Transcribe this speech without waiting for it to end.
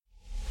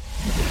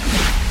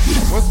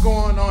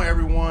going on,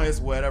 everyone? It's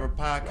Whatever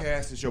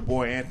Podcast. It's your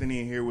boy Anthony,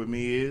 and here with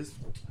me is...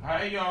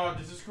 Hi, y'all.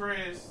 This is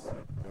Chris.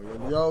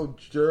 Yo,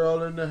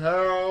 Gerald in the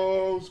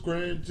house.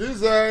 Green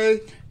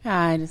Jizzy.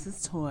 Hi, this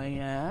is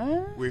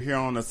Toya. We're here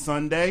on a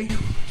Sunday.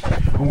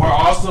 And we're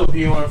also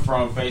viewing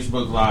from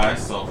Facebook Live,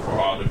 so for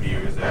all the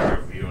viewers that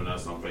are viewing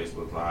us on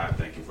Facebook Live,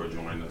 thank you for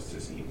joining us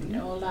this evening.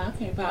 Hola,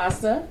 que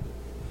pasa?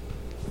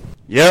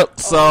 Yep,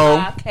 so...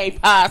 Hola, que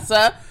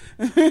pasa?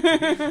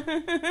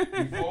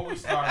 Before we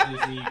start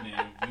this evening,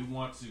 we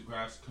want to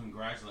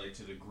congratulate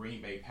to the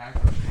Green Bay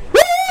Packers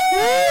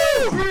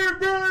Green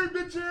Bay,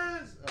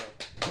 bitches.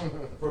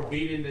 for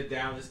beating the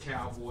Dallas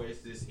Cowboys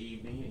this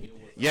evening. It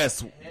was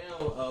Yes. a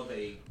hell of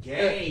a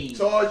game.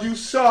 To all you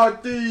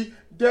salty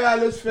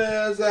Dallas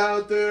fans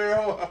out there.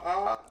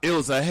 It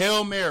was a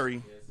Hail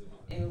Mary.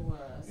 It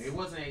was. It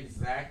wasn't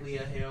exactly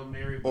a Hail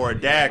Mary. Or a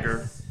but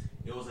dagger.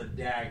 It was a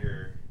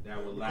dagger that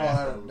would Call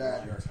last it a a long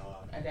dagger. time.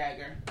 A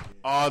dagger.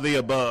 All the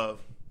above.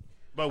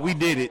 But we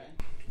did it.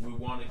 We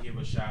want to give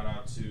a shout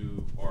out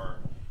to, or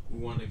we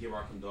want to give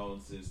our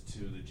condolences to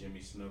the Jimmy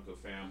Snuka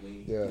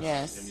family.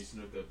 Yes. Jimmy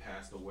Snuka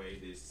passed away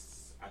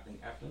this, I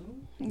think,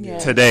 afternoon.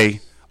 Yes.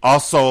 Today.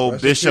 Also,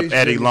 Rest in Bishop peace,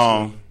 Eddie Jimmy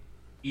Long.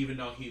 Even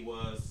though he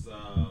was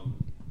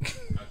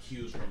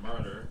accused for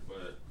murder,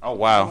 but Oh,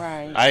 wow.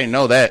 Right. I didn't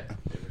know that.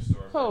 different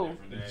story for a Who?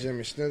 different day.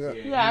 Jimmy Snugger.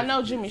 Yeah, I he know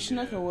was Jimmy accused,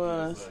 Snuka he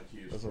was.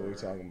 accused That's what we're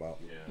for- talking about.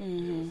 Yeah, it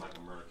was like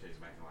a murder case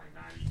back in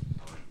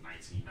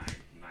like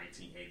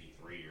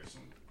 1983 or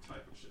some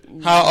type of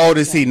shit. How old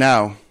is he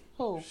now?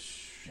 Who?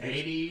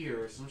 80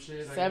 or some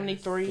shit. I guess.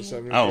 73.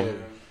 Oh,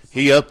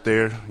 he up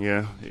there.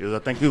 Yeah. I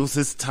think it was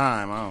his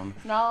time. I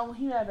don't know. No,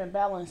 he had been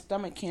battling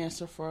stomach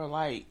cancer for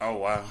like Oh,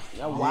 wow.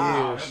 a Wow,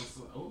 while. that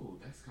was,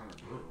 that's kind of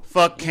brutal.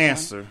 Fuck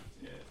cancer.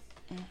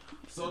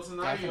 So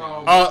tonight,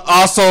 y'all.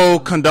 Also,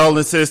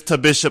 condolences to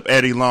Bishop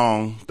Eddie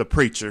Long, the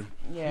preacher.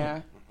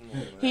 Yeah.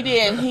 He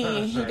did.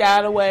 He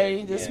died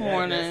away this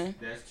morning.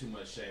 That's too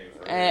much shade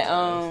for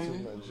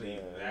And leave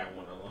that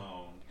one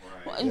alone.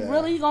 Right. well,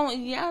 really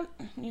going? Yeah,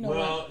 you know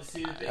Well, what?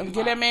 see the thing.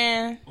 Get that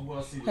man,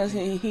 Well, see the because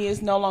thing. he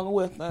is no longer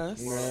with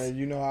us. Man,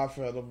 you know how I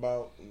felt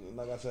about,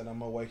 like I said,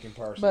 I'm a waking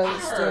person. But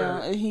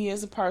still, he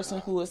is a person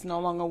who is no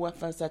longer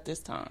with us at this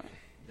time.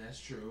 That's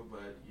true,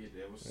 but yeah,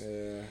 that was.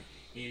 Yeah.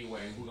 Anyway,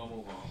 we're gonna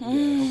move on.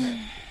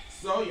 Okay.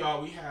 So,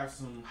 y'all, we have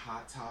some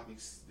hot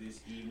topics this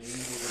evening.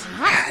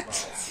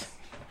 Hot.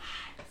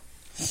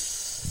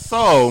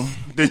 So,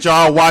 did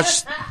y'all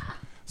watch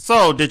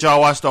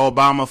the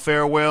Obama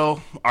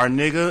farewell? Our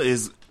nigga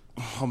is,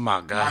 oh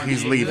my God,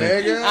 he's leaving.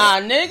 Nigga.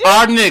 Nigga.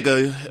 Our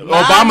nigga.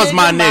 Obama's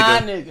my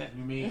nigga.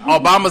 You mean?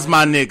 Obama's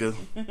my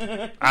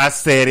nigga. I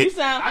said You it.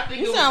 sound, I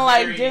think you it sound was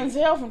like very-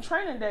 Denzel from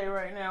Training Day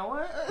right now.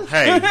 What?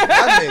 Hey, My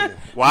nigga.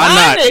 why My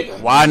not? nigga.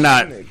 Why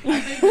not? I think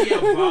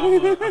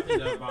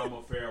the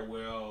Obama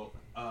farewell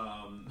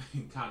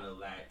kind of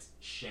lacked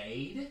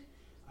shade.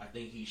 I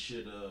think he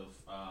should have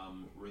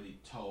really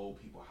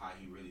told people how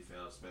he really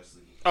felt,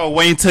 especially. Oh,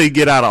 wait until you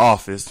get out of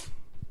office.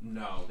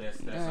 No, that's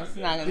That's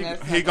not not good.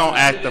 gonna. He gonna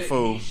act the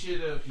fool. He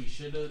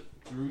should have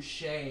threw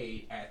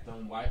shade at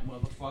them white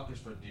motherfuckers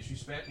for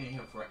disrespecting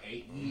him for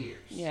 8 years.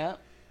 Yep.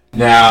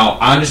 Now,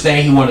 I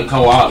understand he wanted to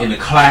go out in a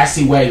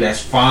classy way.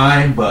 That's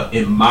fine, but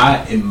in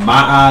my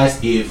eyes,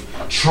 if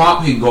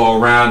Trump can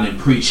go around and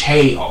preach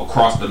hate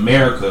across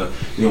America,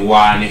 then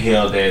why in the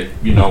hell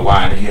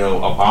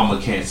Obama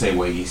can't say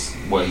what he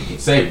can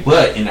say?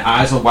 But in the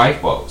eyes of white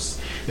folks,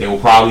 they will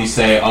probably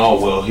say,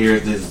 "Oh, well,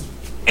 here's this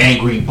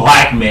angry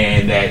black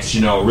man that's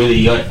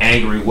really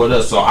angry with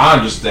us." So I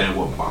understand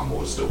what Obama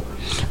was doing.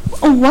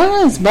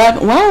 Why is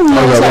black? Why are we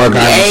always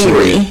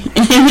angry?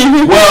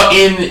 Well,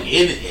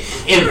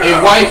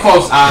 in white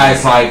folks'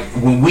 eyes, like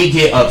when we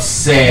get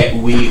upset,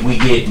 we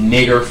get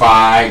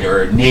niggerfied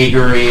or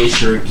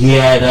niggerish or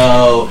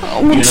ghetto.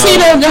 See,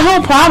 the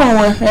whole problem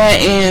with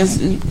that is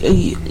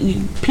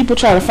people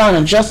try to find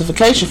a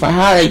justification for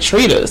how they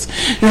treat us.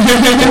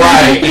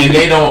 Right, and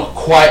they don't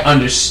quite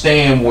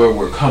understand where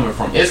we're coming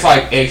from. It's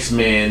like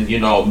X-Men,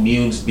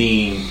 mutants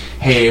being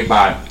hated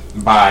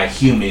by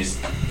humans.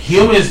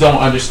 Humans don't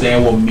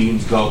understand what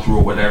mutants go through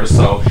or whatever.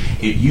 So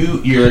if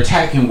you're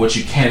attacking what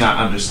you cannot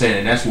understand,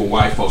 and that's what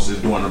white folks is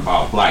doing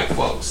about black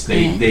folks.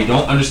 They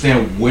don't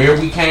understand where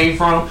we came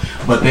from,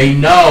 but they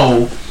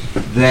know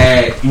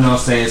that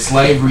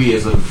slavery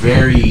is a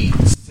very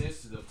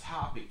sensitive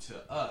topic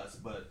to us,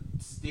 but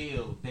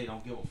still they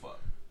don't give a fuck.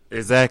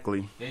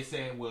 Exactly. They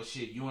say, well,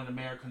 shit, you in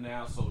America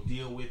now, so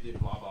deal with it,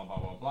 blah, blah, blah,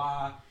 blah,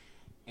 blah.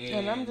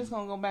 And I'm just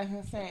going to go back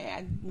and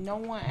say, no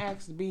one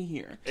asked to be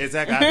here.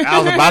 Exactly. I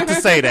was about to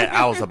say that.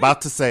 My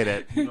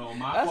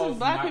Us folks as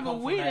black not people,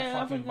 come we from that didn't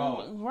fucking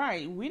boat.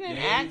 right. We didn't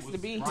They ask was to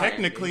be here. right.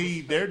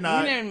 Technically, they're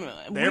not.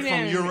 They're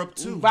from Europe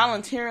too.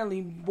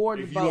 Voluntarily board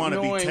the If you boat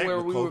wanna be knowing where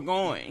we technical. were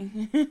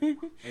going.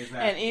 Exactly.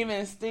 And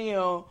even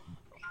still,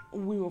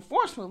 we were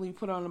forcefully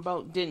put on the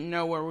boat, didn't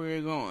know where we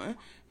were going.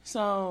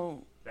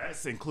 So,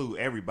 That's include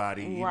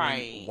everybody, even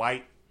Right.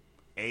 white,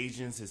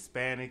 Asians,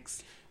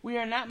 Hispanics. We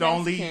are not The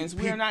only Mexicans.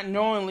 We peop- are not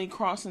knowingly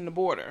crossing the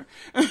border.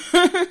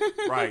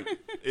 Right.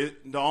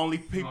 The only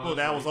people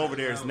that was over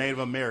there is Native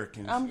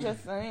Americans. I'm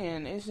just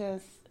saying,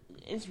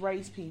 it's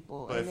race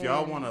people. But And if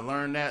y'all then- want to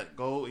learn that,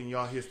 go in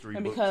y'all history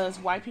and books. because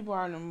white people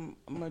are the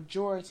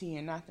majority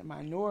and not the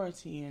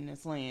minority in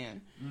this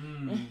land.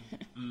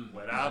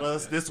 Without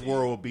us, this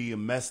world would be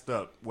messed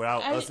up.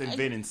 Without us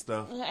inventing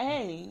stuff.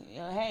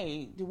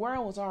 Hey, the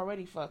world was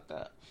already fucked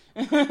up.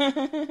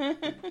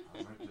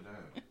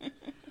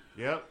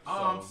 Yep.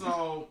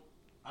 So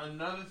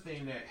another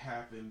thing that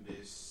happened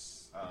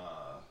this,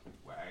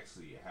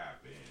 actually it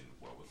happened.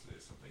 What was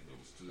this? I think it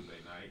was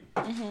Tuesday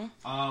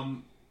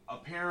night.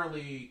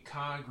 Apparently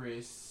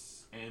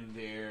Congress and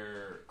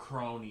their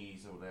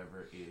cronies or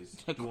whatever is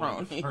doing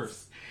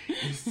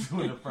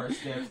the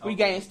first steps. We of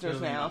gangsters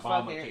killing now.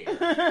 Fuck it.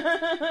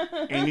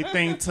 Obamacare.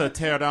 Anything to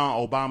tear down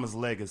Obama's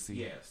legacy.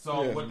 Yeah.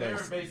 So Yeah, what they're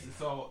basically. basically,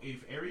 so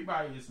if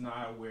everybody is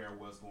not aware of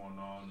what's going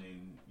on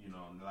in in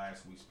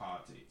last week's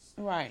politics,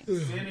 Right. the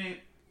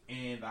Senate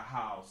and the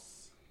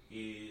House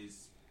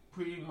is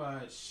pretty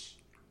much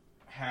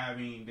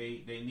having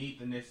they need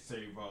the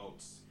necessary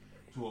votes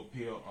to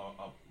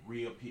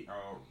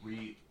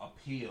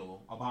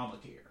reappeal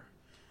Obamacare.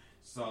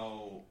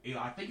 So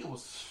I think it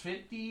was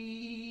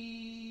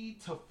 50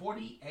 to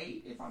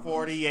 48, if I'm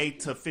 48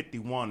 to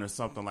 51 or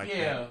something like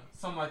yeah,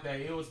 something like that.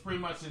 It was pretty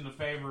much in the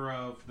favor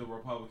of the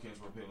Republicans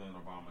repealing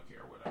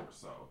Obamacare or whatever.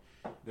 So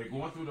they're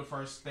going through the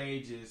first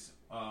stages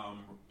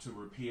to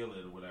repeal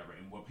it or whatever.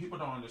 And what people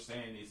don't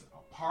understand is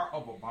a part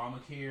of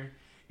Obamacare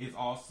is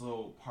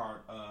also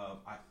part of,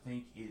 I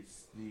think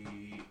it's the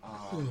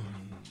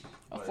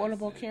what is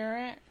Affordable it? Care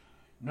Act.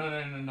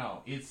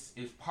 No. It's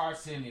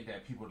parts in it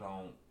that people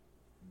don't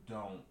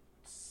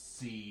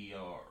see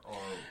or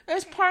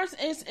It's parts.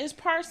 It's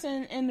parts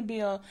in the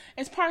bill.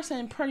 It's parts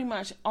in pretty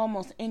much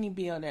almost any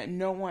bill that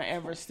no one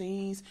ever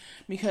sees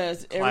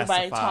because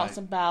everybody Classified. talks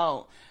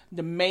about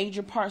the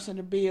major parts of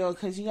the bill.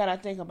 Because you got to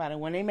think about it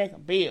when they make a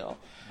bill,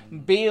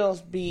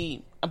 bills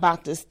be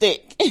about this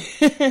thick.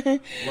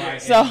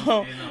 right. So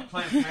and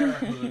Planned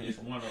Parenthood is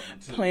one of them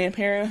too. Planned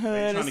Parenthood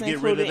They trying is to get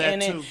rid of included that,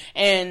 in it, too.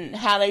 and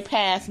how they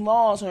pass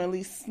laws or at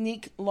least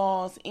sneak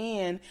laws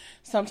in.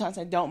 Sometimes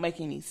they don't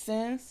make any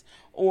sense,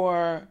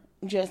 or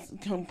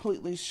just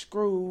completely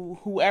screw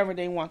whoever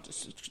they want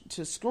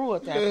to screw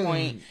at that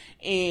point.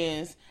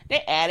 Is they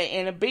add it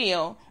in a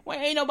bill when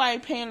ain't nobody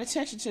paying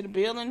attention to the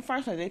bill in the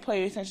first place. They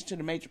pay attention to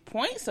the major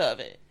points of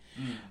it,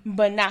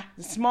 but not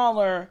the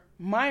smaller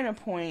minor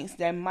points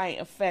that might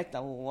affect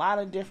a lot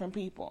of different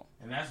people.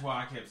 And that's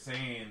why I kept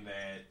saying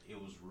that it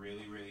was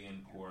really, really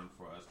important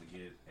for us to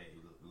get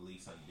at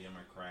least a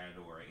Democrat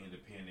or an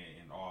independent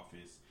in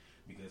office,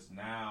 because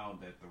now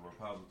that the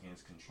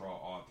Republicans control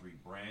all three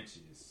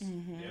branches,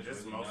 there's It's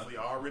really mostly nothing-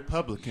 all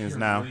Republicans there's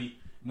now. really-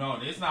 no,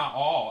 it's not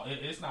all.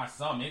 It's not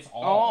some. It's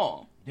all.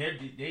 All.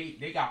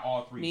 They got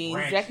all three The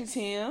branches.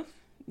 executive,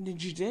 the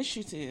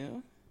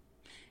judicial,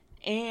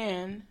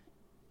 and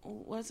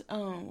what's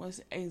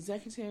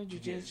executive,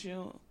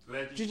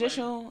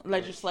 judicial,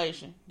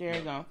 legislation. There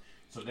you go.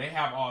 So they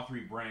have all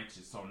three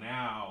branches. So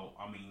now,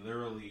 I mean,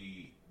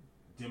 literally,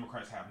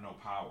 Democrats have no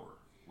power.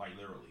 Like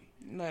literally,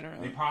 they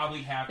Literally,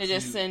 probably have they're to.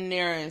 just sitting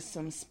there as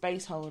some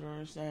space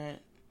holders that.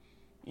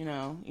 You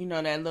know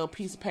that little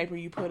piece of paper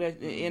you put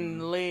at the end of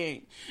the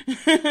leg.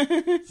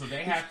 So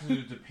they have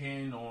to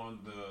depend on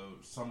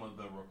some of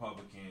the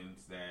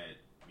Republicans that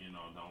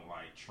don't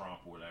like Trump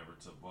or whatever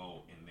to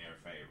vote in their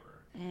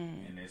favor,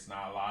 and it's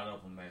not a lot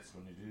of them that's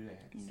going to do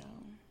that. No.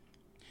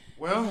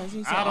 Well, Because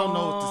these I are don't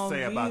know what all to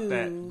say about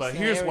that. views But that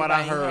here's what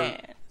I everybody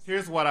heard. has.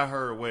 Here's what I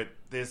heard with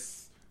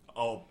this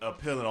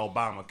appealing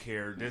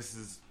Obamacare. This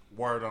is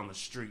word on the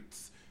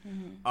streets.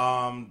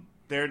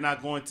 They're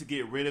not going to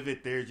get rid of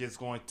it. They're just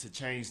going to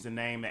change the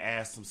name and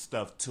add some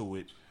stuff to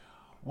it.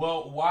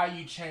 Well, why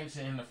you changed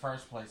it in the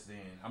first place then?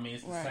 I mean,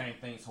 it's the Right. same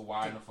thing, so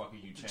why in the fuck are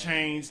you changing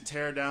Change,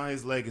 tear down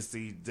his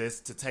legacy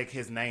just to take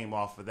his name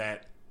off of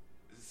that,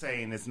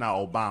 saying it's not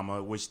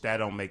Obama, which that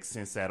don't make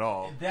sense at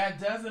all. That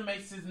doesn't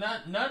make sense.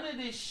 None of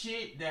this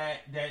shit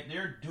that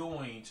they're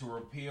doing to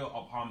repeal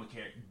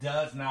Obamacare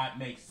does not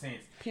make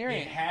sense.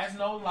 Period. It has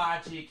no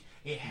logic.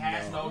 It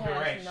has no It has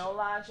direction. no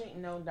logic,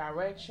 no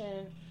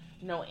direction,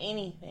 no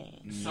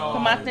anything. So But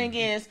my thing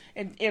is,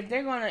 if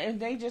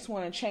they just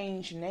want to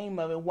change the name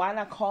of it, why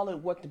not call it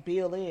what the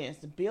bill is?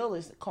 The bill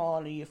is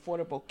called the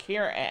Affordable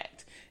Care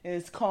Act.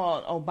 It's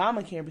called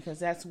Obamacare because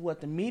that's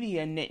what the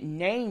media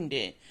named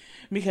it.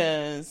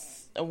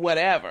 Because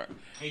whatever.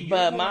 And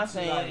But you're my going to,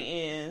 thing like-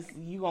 is,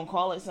 you gonna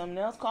call it something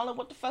else? Call it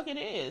what the fuck it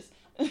is.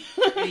 and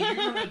you're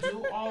gonna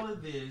do all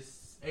of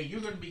this, and you're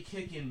gonna be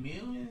kicking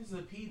millions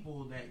of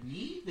people that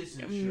need this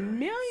insurance.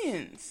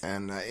 Millions.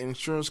 And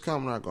insurance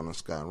companies not going to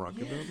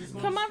skyrocket. Yes, it's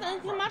gonna Come on,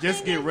 skyrocket. Just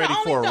thing get is, ready the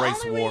for a only,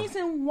 race the only war.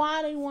 reason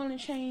why they want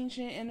to change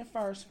it in the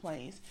first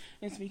place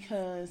is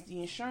because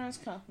the insurance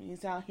company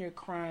is out here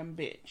crying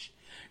bitch.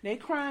 They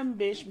crying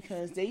bitch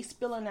because they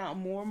spilling out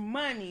more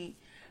money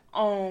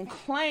on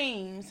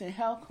claims and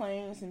health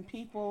claims and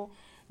people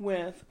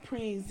with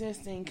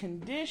pre-existing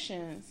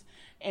conditions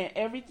and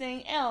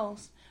everything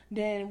else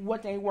than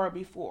what they were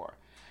before.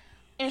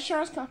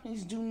 Insurance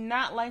companies do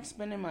not like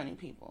spending money,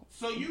 people.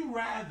 So you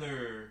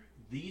rather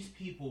these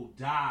people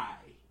die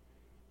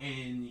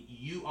and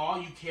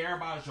all you care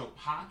about is your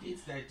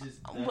pockets? That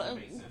just doesn't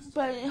make sense.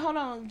 But hold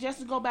on, just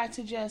to go back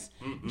to just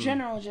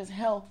general just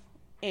health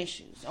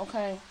issues,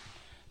 okay?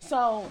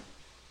 So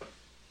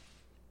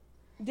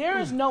there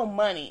is no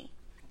money,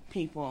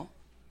 people,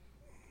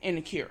 in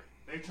the cure.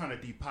 They're trying to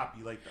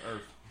depopulate the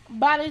earth.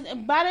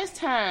 By this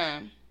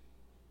time,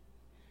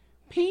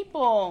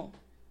 people,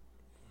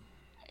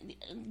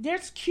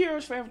 there's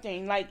cures for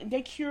everything. Like,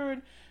 they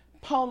cured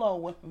polio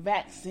with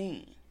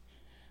vaccine.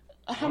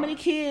 How many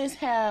kids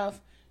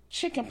have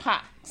chicken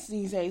pox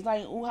these days?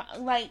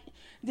 Like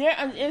there,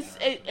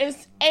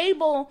 it's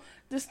able,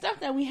 the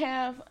stuff that we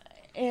have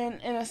in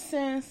a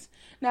sense.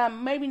 Now,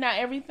 maybe not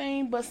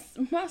everything, but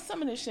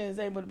some of this shit is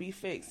able to be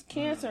fixed.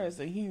 Cancer is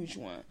a huge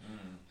one.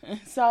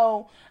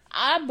 So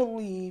I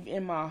believe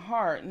in my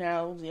heart.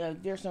 Now,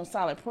 there's no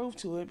solid proof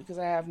to it because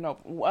I have no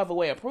other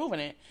way of proving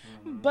it.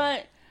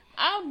 But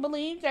I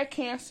believe that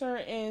cancer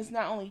is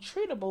not only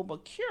treatable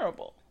but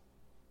curable.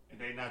 And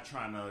they're not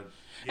trying to.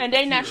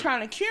 Not trying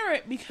to cure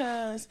it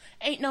because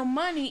ain't no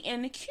money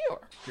in the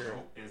cure.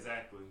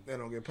 Exactly. They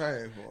don't get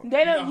paid for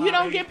it. You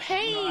don't get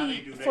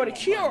paid for the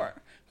cure.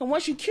 And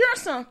once you cure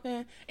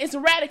something, it's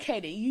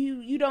eradicated.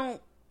 You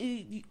don't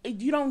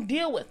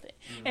deal with it,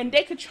 and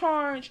they could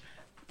charge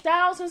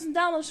thousands of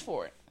dollars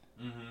for it.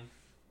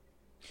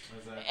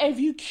 Exactly. If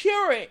you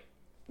cure it,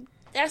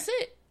 that's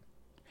it.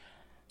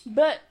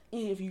 But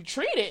if you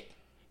treat it,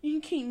 you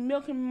can keep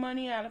milking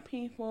money out of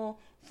people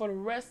for the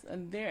rest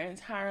of their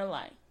entire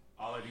life.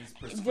 All of these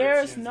prescriptions.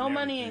 There is no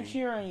money in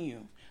curing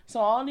you. So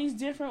all these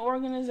different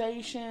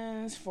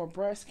organizations for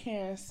breast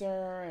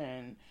cancer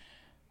and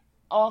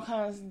all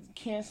kinds of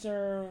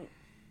cancer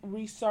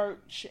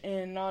research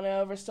and all the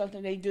other stuff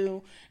that they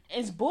do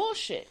is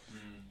bullshit.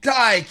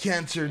 Die,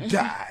 cancer,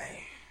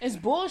 die. It's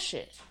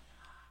bullshit.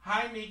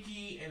 Hi,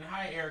 Nikki, and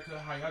hi, Erica.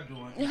 How y'all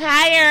doing?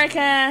 Hi,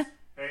 Erica.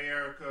 Hey,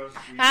 Erica.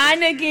 Hi,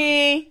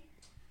 Nikki.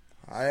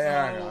 Hi,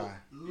 Erica.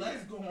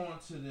 Let's go on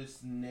to this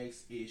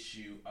next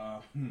issue.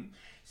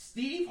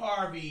 Steve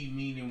Harvey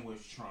meeting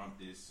with Trump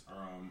this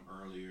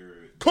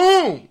earlier.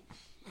 Boom.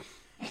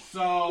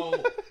 So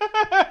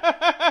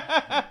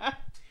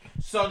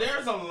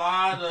there's a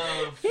lot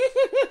of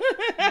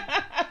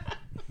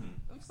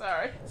I'm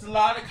sorry. It's a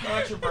lot of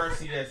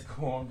controversy that's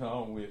going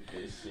on with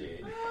this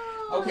shit.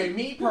 Okay,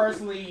 me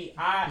personally,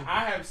 I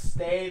have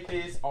stated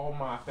this on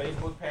my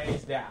Facebook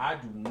page that I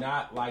do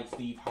not like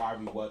Steve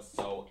Harvey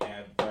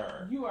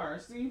whatsoever. You are a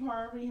Steve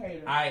Harvey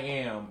hater. I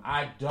am.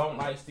 I don't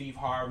like Steve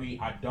Harvey.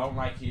 I don't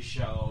like his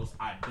shows.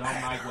 I don't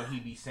like what he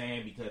be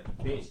saying because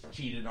the bitch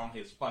cheated on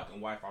his fucking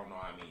wife I don't know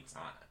how many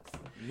times.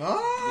 No.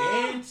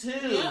 Then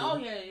too. Yeah, oh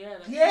yeah.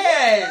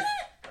 Yes.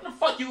 How the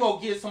fuck you go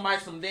give somebody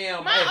some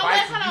damn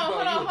advice and you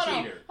a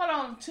cheater? Hold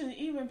on. To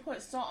even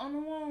put salt on the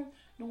wound,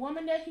 the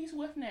woman that he's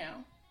with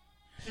now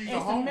She's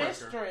is the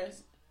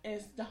mistress,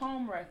 is the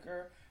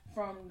homewrecker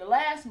from the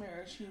last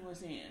marriage he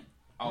was in.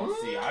 Oh,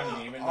 see, I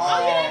didn't even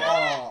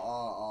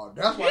know.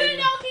 That's why you didn't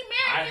know he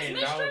married his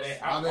mistress?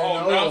 How the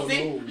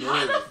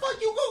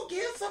fuck you gonna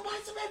give somebody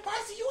some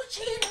advice and you a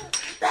cheater?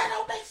 That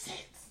don't make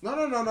sense. No.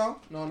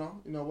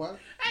 You know what?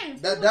 Hey,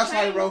 that's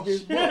how he wrote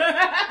his book.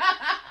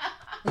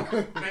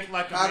 Think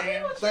like a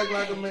man. Think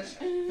like a man.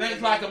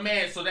 Think like a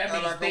man, so that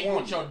means think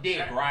with your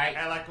dick, right?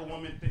 Act like a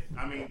woman. Think.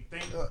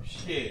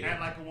 Shit. Act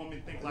like a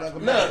woman. Think like a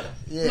man.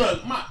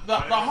 Look. The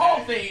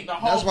whole thing.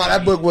 That's why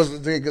that book was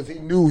because he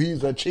knew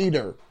he's a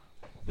cheater.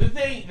 The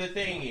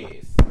thing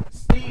is,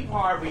 Steve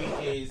Harvey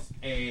is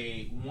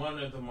one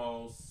of the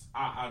most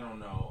I don't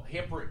know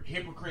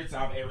hypocrites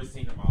I've ever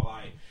seen in my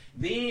life.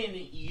 Then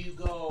you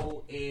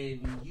go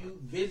and you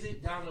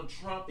visit Donald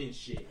Trump and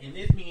shit, and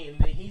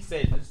he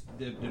said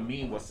the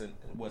meme was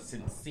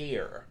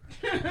sincere.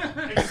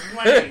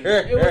 Explain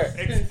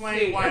why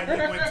he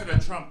went to the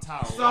Trump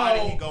Tower. So why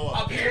did he go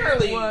up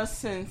apparently there? It was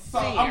sincere. So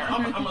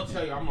I'm gonna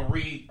tell you, I'm gonna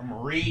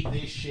read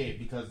this shit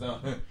because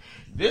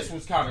this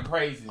was kind of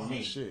crazy to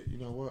me. Shit, you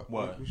know what?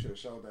 What? We should have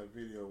showed that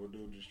video with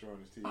dude destroying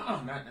his TV.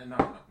 Not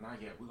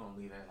yet. We're gonna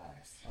leave that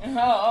last.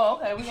 Oh,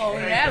 okay. We're gonna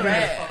leave that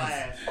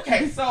last.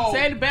 Okay, so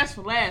say the best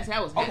for last.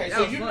 That was okay. That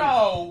So was you funny.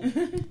 know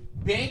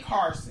Ben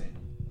Carson.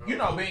 You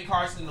know Ben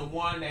Carson, the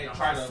one that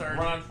tried to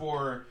run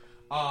for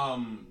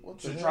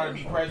to try to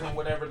be president,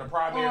 whatever the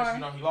primaries. You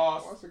know he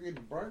lost. Once again,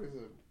 the bright as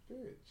a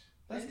bitch.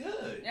 That's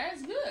good.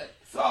 That's good.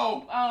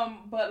 So,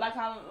 but like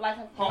I like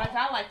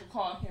to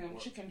call him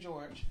Chicken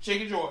George.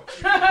 Chicken George.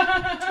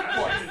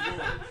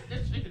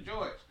 Chicken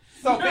George.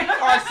 So Ben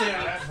Carson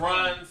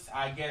runs,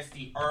 I guess,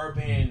 the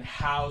urban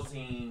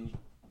housing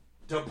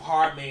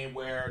department,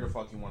 where the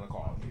fuck you want to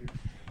call it,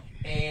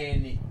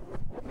 and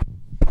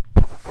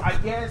I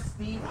guess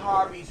Steve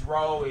Harvey's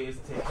role is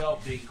to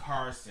help Ben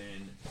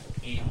Carson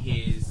in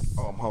his.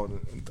 Oh, I'm holding.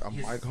 I'm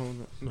mic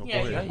holding. No,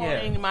 yeah, go ahead. you're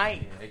holding the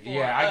mic.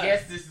 Yeah, I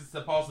guess this is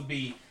supposed to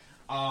be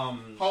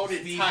hold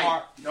it Steve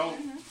tight. No,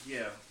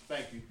 yeah.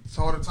 Thank you. Just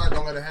hold it tight.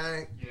 Don't let it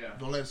hang. Yeah.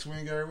 Don't let it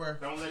swing everywhere.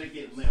 Don't let it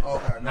get limp.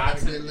 Okay. Don't Not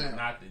let it to, get limp.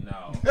 not to,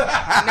 no. Not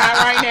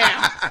right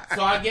now.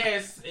 So I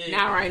guess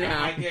Not right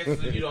now. I guess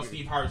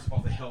Steve Harvey's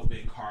supposed to help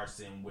Ben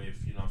Carson with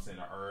what I'm saying,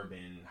 the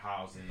urban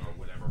housing or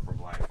whatever for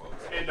black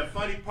folks. And the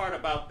funny part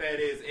about that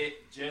is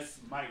it just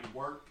might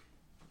work.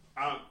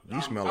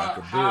 You smell like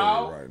a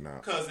how? beard right now.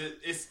 Because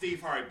it's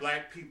Steve Harvey.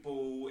 Black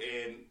people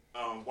and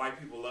white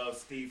people love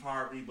Steve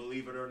Harvey,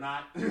 believe it or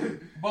not.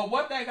 But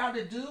what that got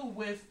to do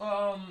with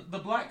the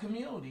black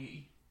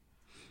community?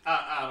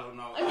 I don't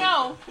know.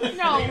 No.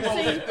 People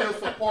See, still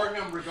support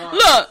him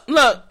regardless.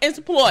 look. It's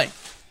a ploy.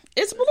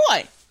 It's a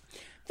ploy.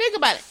 Think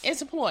about it.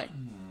 It's a ploy.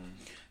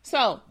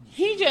 So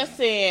he just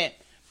said,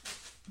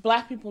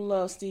 black people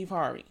love Steve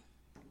Harvey.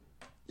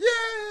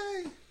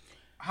 Yay!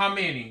 How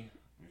many?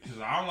 Because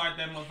I don't like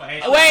that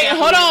motherfucker. Wait,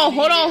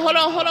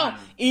 hold on.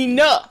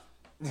 Enough.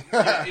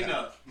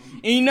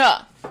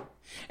 Enough.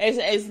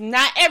 It's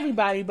not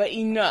everybody, but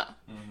enough.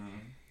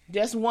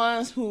 Just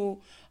ones who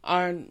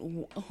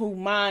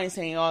minds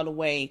ain't all the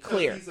way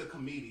clear. He's a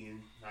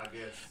comedian, I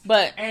guess.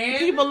 But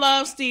people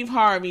love Steve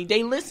Harvey.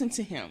 They listen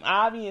to him.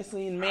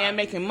 Obviously, the man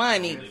making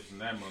money.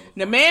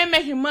 The man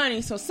making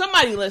money, so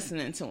somebody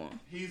listening to him.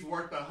 He's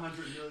worth $100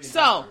 million.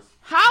 So,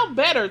 how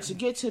better to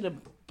get to the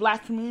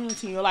black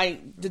community, or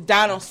like the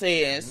Donald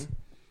says,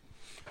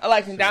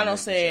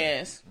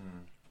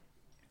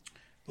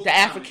 the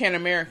African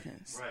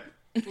Americans.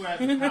 Right. Who has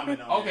a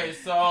comment on Okay, that?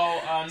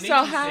 so Nikki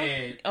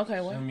said. Okay,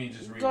 what? Let me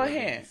just read Go what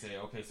ahead. Nikki said.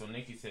 Okay, so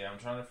Nikki said, "I'm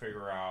trying to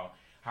figure out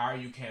how are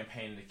you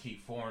campaigning to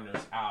keep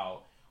foreigners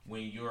out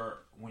when you're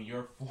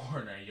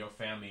foreigner and your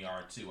family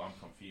are too. I'm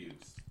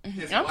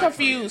confused. I'm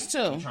confused too.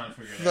 I'm trying to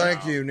figure that out.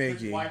 Thank you,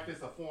 His Nikki. wife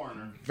is a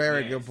foreigner.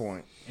 Very Yes. good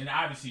point. And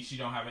obviously, she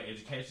don't have an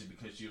education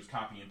because she was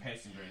copying and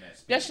pasting during that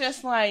speech. That's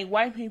just like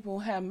white people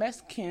have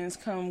Mexicans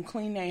come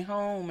clean their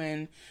home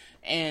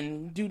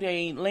and do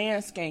their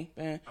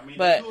landscaping. I mean,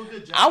 but they do a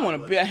good job, I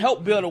want but- to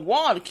help build a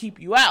wall to keep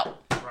you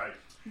out. Right.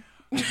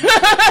 We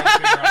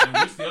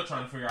still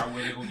trying to figure out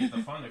where they're gonna get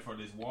the funding for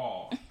this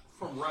wall.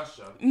 From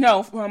Russia.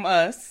 No, from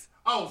us.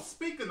 Oh,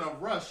 speaking of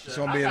Russia, It's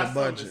gonna be I in got the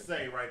something budget. to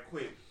say right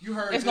quick. You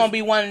heard It's this- going to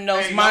be one of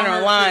those Hey, y'all minor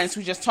heard lines this?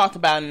 we just talked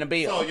about in the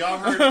bill. So y'all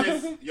heard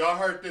this? Y'all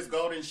heard this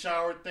golden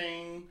shower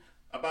thing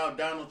about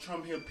Donald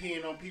Trump him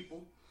peeing on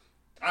people?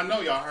 I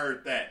know y'all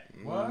heard that.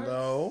 What?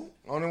 No.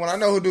 Only one I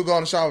know who do go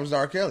on the shower is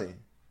R. Kelly.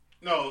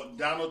 No,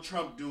 Donald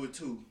Trump do it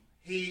too.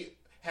 He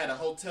had a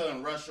hotel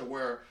in Russia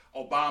where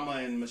Obama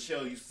and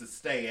Michelle used to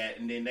stay at,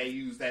 and then they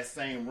used that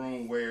same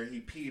room where he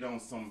peed on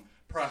some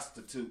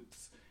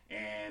prostitutes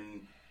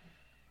and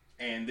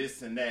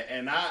this and that.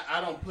 And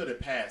I don't put it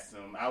past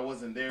him. I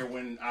wasn't there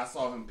when I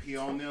saw him pee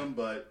on them,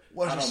 but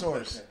What's I the don't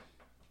put it source? past-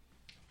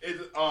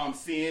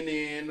 It's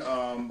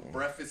CNN,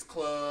 Breakfast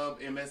Club,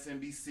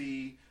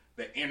 MSNBC,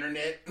 the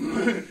internet.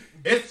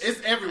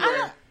 it's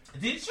everywhere.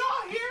 Did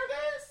y'all hear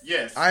this?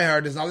 Yes. I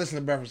heard this. I listen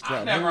to Breakfast I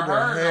Club. never Who the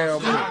heard hell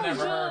of it. I be-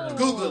 never heard of it.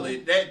 Google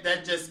it.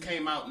 That just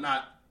came out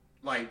not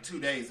like 2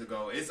 days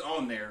ago. It's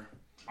on there.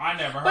 I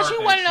never heard but you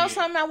that want to know shit.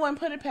 something? I wouldn't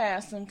put it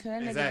past him because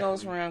that nigga Exactly.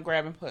 goes around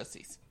grabbing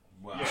pussies.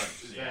 Well, Yeah,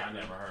 shit, I exactly.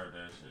 never heard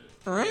that shit.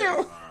 For real?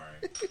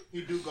 Alright.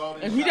 He do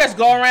golden If you shower. just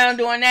go around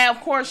doing that,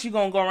 of course you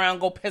going to go around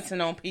go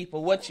pissing on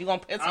people. What, you going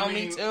to piss I on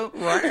me mean- too?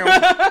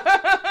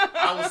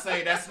 I would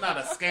say that's not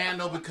a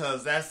scandal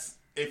because that's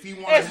if he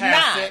want to It's have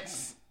not.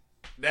 sex,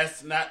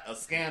 that's not a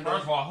scandal.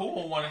 First of all, who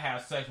would want to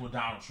have sex with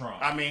Donald Trump?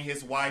 I mean,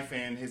 his wife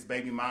and his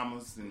baby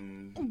mamas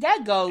and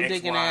That gold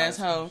digging ex-wives.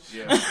 asshole.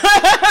 Yeah.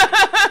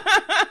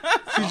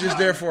 She's just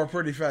there for a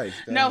pretty face.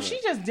 That's No, it. she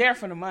just there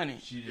for the money.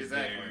 She just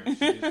Exactly.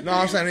 there. She just No,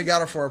 I'm saying he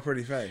got her for a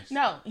pretty face.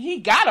 No, he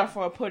got her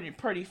for a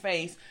pretty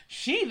face.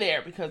 She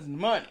there because of the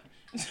money.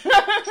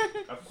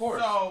 Of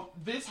course. So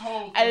this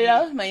whole I thing,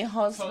 love my so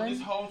husband.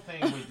 this whole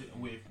thing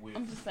with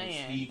I'm just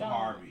saying, Steve don't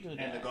Harvey, do and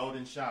that. the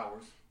golden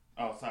showers.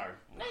 Oh, sorry.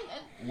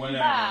 whatever.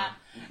 Bye.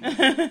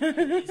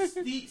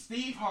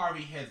 Steve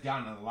Harvey has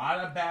gotten a lot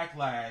of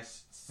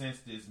backlash since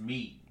this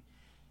meeting.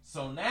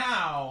 So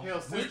now Hell,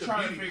 we're since the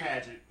trying to beauty figure.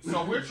 pageant.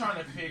 So we're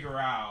trying to figure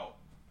out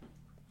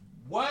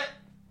what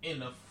in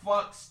the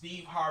fuck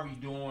Steve Harvey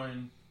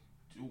doing.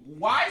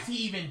 Why is he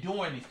even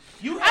doing this?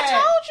 I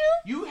told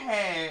you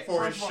had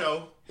For first his of all-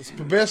 show. It's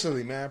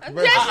publicity, man.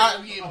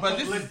 Publicity. But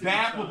this is Publicity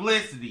bad stuff.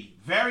 publicity.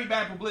 Very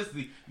bad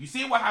publicity. You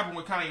see what happened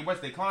with Kanye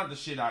West? They clowned the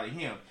shit out of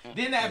him.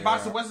 Then that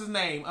boxer, what's his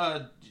name?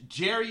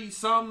 Jerry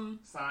some.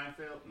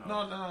 Seinfeld?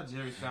 No, not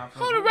Jerry Seinfeld.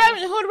 Who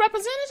the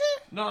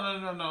representative? No.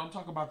 I'm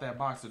talking about that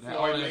boxer. That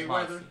Floyd old ass Mayweather?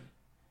 boxer.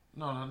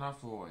 No, not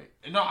Floyd.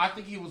 No, I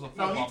think he was a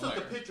football No, he took player.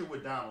 the picture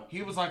with Donald.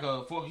 He was like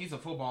he's a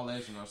football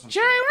legend or something.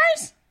 Jerry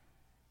Rice?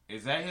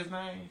 Is that his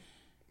name?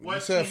 You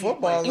said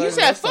football. You legend,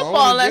 said that's the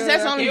football, only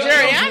that's Jerry only I It can-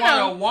 Jerry, was I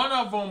know. one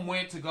of them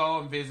went to go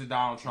and visit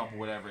Donald Trump or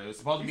whatever. It was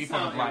supposed to be You for the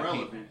sound black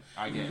irrelevant. people,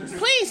 I guess.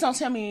 Please don't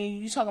tell me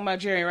you talking about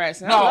Jerry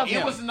Rice. I No, love it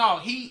him. was no.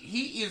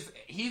 He's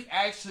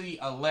actually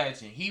a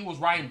legend. He was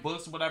writing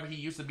books or whatever. He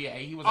used to be.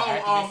 He was an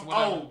activist or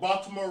whatever.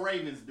 Baltimore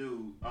Ravens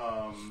dude.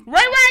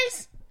 Ray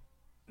Rice?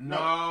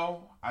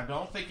 No, I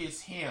don't think it's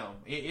him.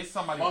 It's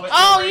somebody.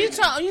 Oh, you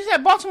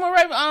said Baltimore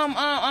Ray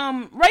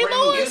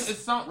Lewis? It's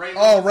some Ray Lewis.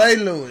 Oh, Ray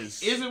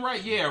Lewis. Is it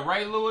Ray? Yeah,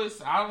 Ray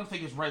Lewis. I don't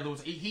think it's Ray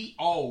Lewis. He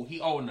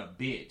owing a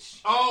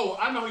bitch. Oh,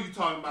 I know who you're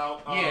talking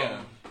about.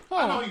 Yeah.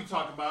 I know who you're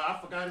talking about. I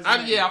forgot his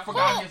name. Yeah, I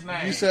forgot his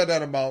name. You said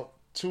that about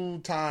 2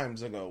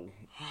 times ago.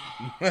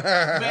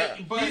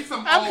 but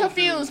I'm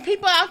confused. Dude.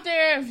 People out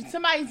there, if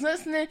somebody's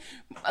listening,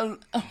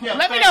 Yeah,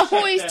 let me know who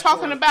check he's that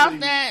talking for us, about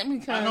please. that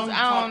because I know who you're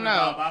I don't talking know.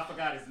 about, but I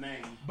forgot his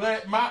name.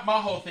 But my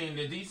whole thing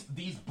that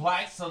these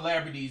black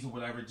celebrities or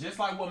whatever, just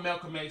like what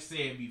Malcolm X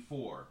said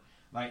before,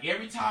 like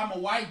every time a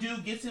white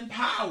dude gets in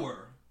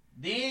power,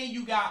 then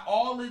you got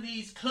all of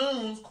these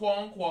coons, quote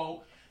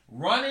unquote,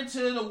 running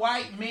to the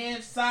white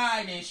man's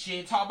side and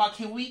shit. Talk about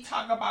can we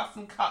talk about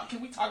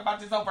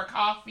this over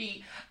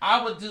coffee?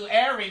 I would do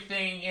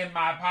everything in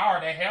my power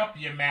to help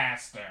you,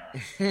 master.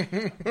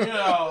 You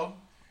know.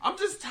 I'm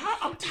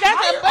tired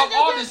of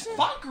all this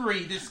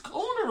fuckery, this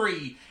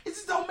coonery. It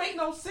just don't make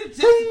no sense.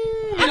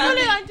 I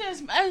really like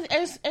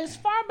this. As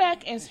far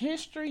back as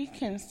history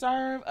can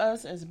serve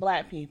us as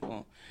black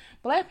people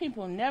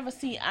never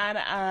see eye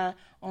to eye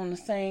on the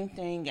same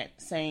thing at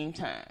the same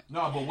time.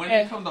 No, but when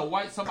it comes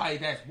to somebody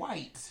that's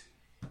white,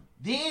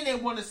 then they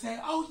want to say,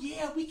 "Oh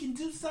yeah, we can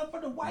do something for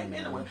the white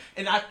man."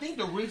 And I think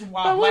the reason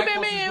why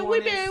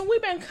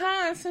we've been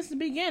kind since the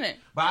beginning.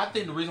 But I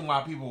think the reason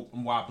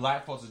why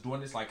black folks is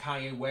doing this, like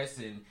Kanye West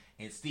and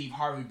Steve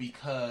Harvey,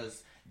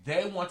 because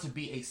they want to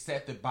be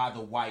accepted by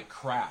the white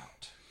crowd.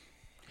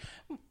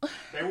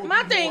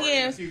 My thing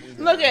is,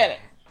 look at it.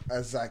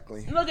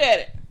 Exactly. Look at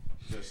it.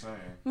 Just saying.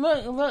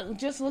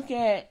 Look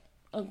at.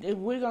 If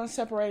we're gonna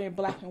separate it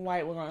black and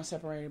white, we're gonna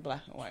separate it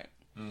black and white.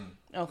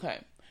 Okay.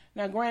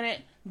 Now,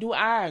 granted, do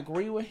I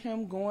agree with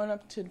him going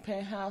up to the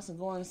penthouse and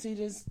going to see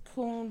this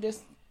coon,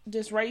 this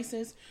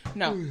racist?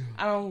 No,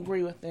 I don't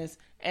agree with this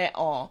at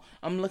all.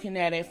 I'm looking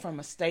at it from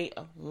a state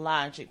of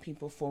logic,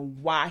 people, for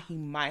why he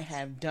might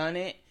have done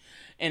it,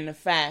 and the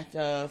fact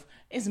of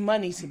it's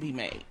money to be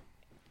made.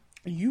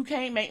 You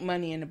can't make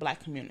money in the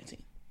black community.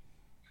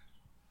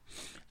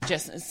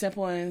 Just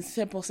simple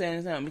saying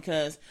and done,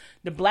 because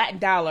the black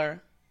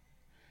dollar,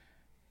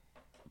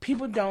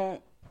 people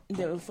don't.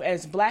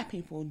 As black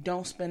people,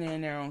 don't spend it in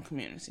their own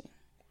community.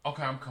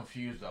 Okay, I'm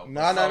confused though.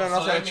 No, that's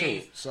not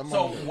true.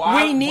 true.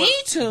 We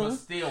need to. But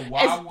still,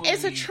 why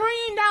it's $1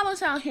 trillion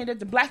out here that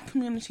the black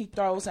community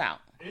throws out.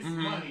 It's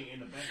money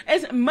in the bank.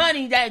 It's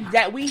money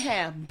that we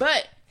have,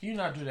 but can you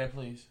not do that,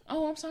 please?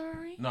 Oh, I'm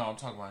sorry. No, I'm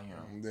talking about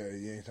him. Yeah,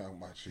 you ain't talking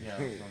about you. Yeah, I'm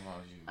talking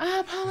about you. I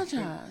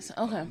apologize.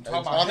 Okay, I'm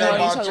talking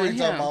about you.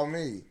 Talking about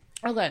me.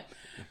 Okay,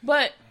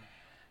 but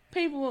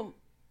people,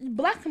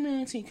 black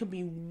community could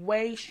be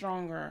way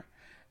stronger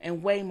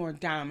and way more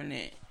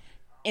dominant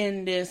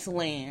in this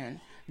land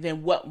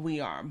than what we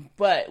are.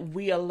 But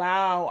we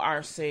allow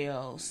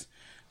ourselves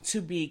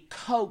to be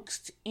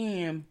coaxed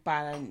in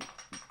by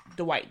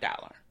the white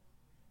dollar.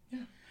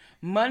 Yeah.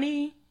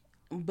 Money,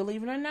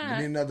 believe it or not. We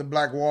need another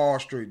Black Wall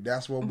Street.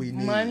 That's what we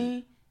need.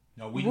 Money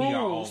we need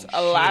our own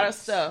a lot of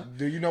stuff.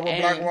 Do you know what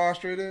Black Wall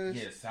Street is?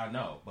 Yes, I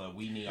know, but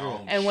we need our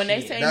own And when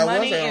they say that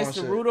money is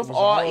the root of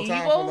all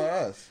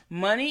evil,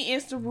 money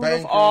is the root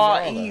of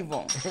all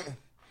evil.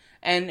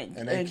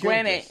 And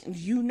granted,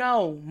 you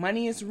know,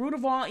 money is the root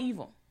of all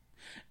evil.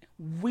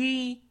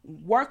 We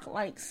work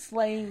like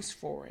slaves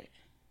for it.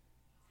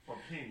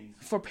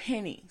 For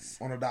pennies.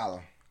 On a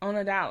dollar.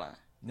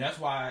 That's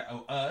why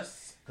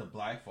us, the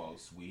black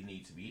folks, we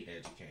need to be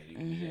educated.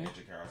 We need to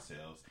educate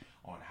ourselves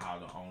on how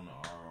to own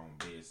our own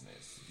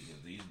business.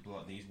 Because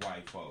these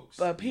white folks.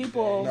 But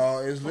people,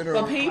 it's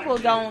literally. But people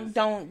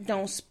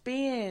don't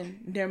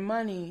spend their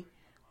money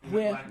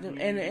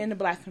in the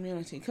black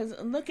community. Because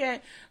look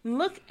at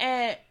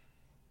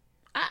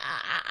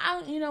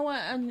I you know what,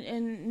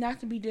 and not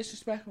to be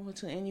disrespectful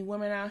to any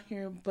women out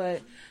here,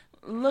 but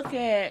look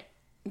at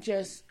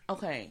just,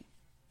 okay,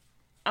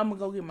 I'm gonna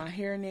go get my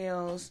hair,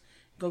 nails,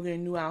 go get a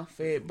new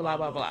outfit, blah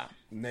blah blah.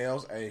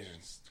 Nails,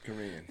 Asians,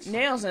 Koreans.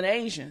 Nails and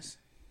Asians.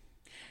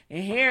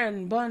 And hair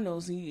and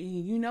bundles,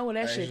 you know where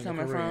that Asian shit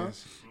coming from.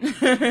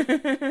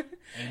 And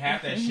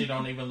half that shit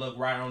don't even look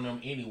right on them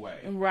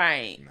anyway.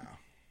 Right. No.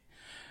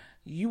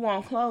 You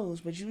want clothes,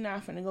 but you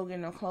not finna go get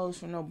no clothes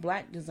from no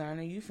black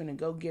designer. You finna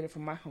go get it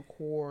from Michael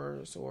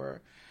Kors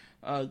or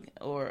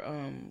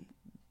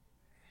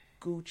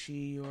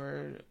Gucci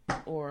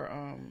or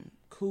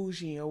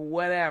Coogee or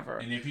whatever.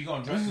 And if you're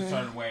gonna dress a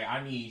certain way,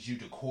 I need you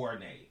to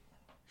coordinate.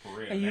 For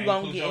real.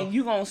 And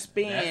you gonna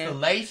spend that's the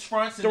lace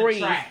fronts and the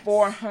tracks.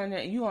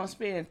 $300-$400. You gonna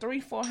spend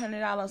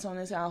 $300-$400 on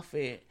this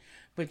outfit,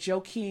 but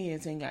your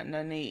kids ain't got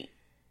nothing to eat.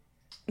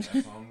 That's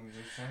what I'm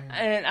just saying.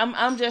 And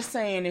I'm just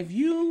saying,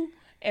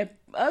 if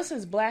us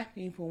as black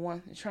people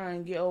want to try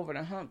and get over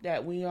the hump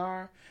that we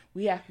are,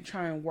 we have to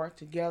try and work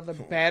together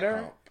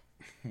better.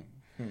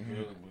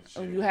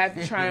 You have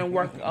to try and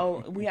work.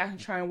 We have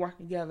to try and work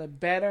together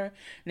better,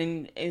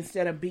 than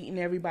instead of beating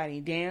everybody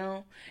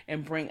down,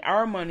 and bring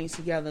our money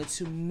together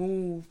to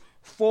move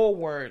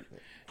forward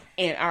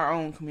in our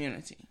own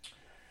community.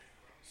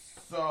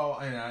 So,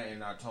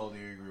 and I totally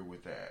agree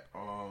with that.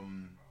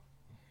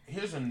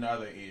 Here's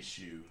another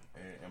issue,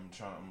 and I'm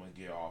gonna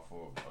get off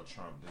of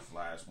Trump, this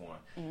last one,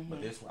 but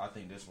I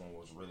think this one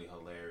was really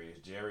hilarious.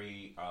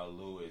 Jerry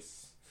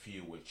Lewis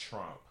feud with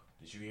Trump.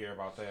 Did you hear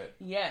about that?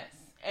 Yes,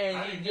 and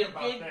I didn't hear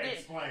about that.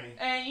 Explain.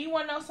 And you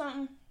want to know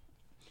something?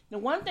 The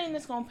one thing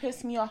that's gonna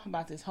piss me off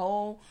about this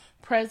whole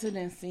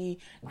presidency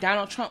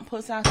Donald Trump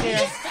puts out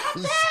there. Stop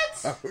that!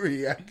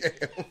 Sorry, I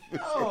can't.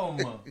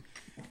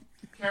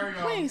 Carry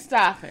on. Please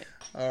stop it.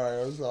 All right,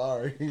 I'm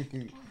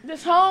sorry.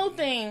 This whole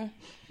thing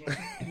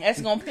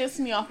that's gonna piss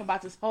me off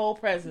about this whole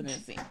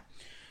presidency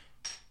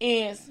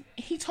is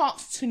he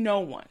talks to no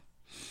one.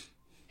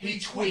 He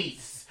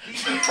tweets.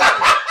 He's a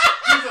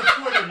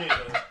Twitter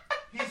nigga.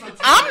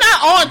 I'm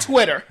not on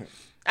Twitter.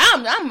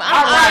 I'm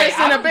honest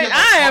in a bit.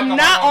 I am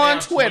not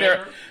on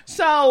Twitter.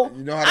 So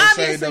you know how to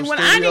obviously, when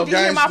I need to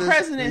hear my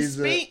president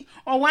speak,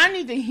 or when I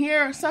need to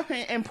hear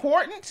something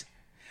important,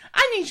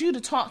 I need you to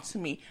talk to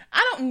me. I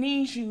don't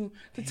need you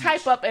to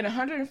type up in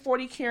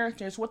 140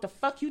 characters what the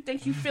fuck you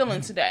think you feeling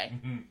today.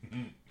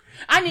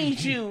 I need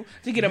you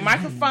to get a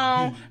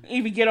microphone,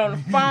 even get on the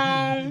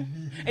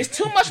phone. It's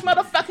too much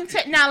motherfucking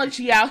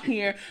technology out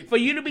here for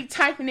you to be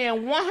typing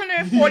in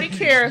 140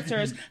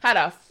 characters how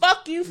the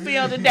fuck you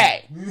feel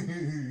today.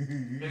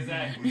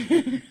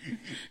 Exactly.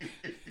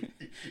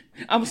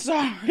 I'm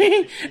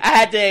sorry. I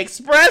had to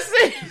express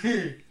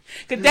it.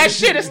 Because that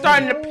shit is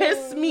starting to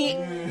piss me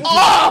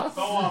off.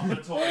 Go off the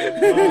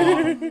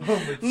toilet.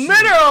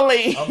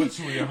 Literally.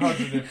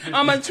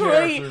 I'm going to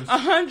tweet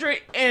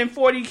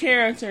 140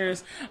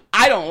 characters.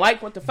 I don't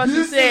like what the fuck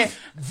you said.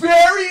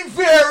 Very,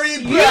 very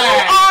bad. You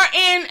are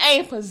in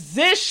a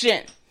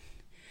position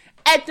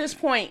at this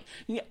point,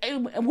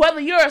 whether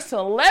you're a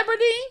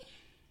celebrity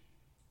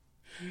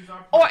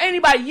or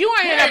anybody, you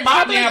are in a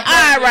public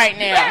eye right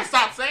now. You better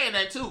stop saying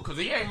that too, because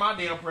he ain't my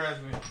damn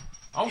president.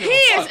 He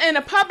is in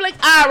a public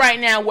eye right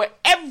now where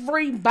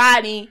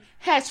everybody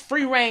has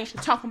free range to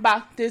talk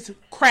about this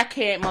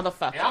crackhead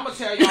motherfucker. And I'm going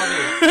to tell y'all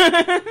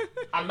this.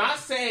 I'm not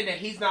saying that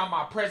he's not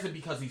my president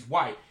because he's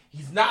white.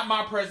 He's not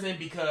my president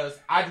because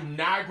I do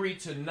not agree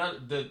to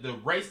the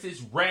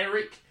racist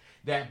rhetoric,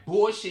 that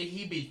bullshit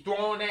he be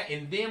throwing at.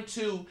 And them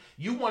too,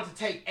 you want to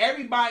take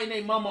everybody and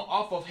their mama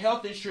off of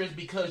health insurance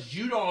because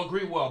you don't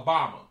agree with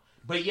Obama.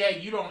 But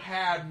yet you don't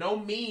have no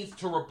means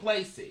to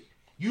replace it.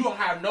 You don't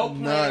have no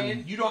plan.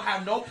 None. You don't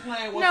have no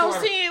plan whatsoever.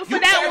 No, see, for you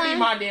that can't one, be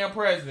my damn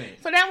president.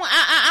 For that one,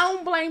 I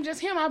don't blame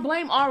just him. I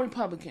blame all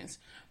Republicans.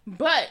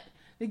 But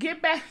to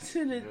get back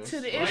to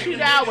the issue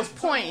that I was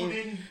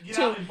pointing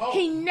to,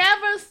 he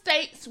never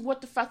states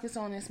what the fuck is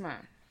on his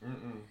mind.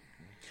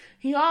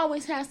 He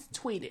always has to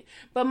tweet it.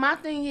 But my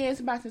thing is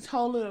about this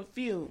whole little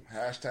feud.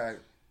 Hashtag.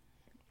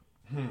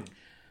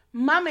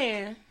 My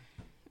man,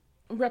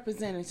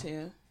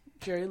 Representative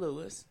Jerry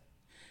Lewis,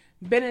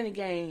 been in the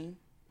game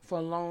for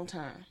a long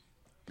time.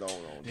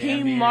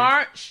 He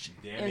marched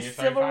in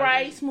civil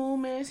rights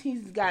movements.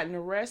 He's gotten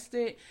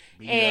arrested.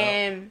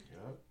 And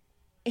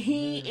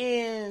he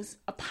is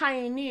a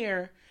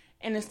pioneer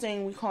in this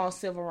thing we call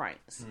civil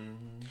rights.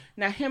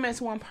 Now, him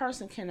as one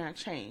person cannot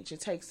change.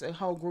 It takes a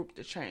whole group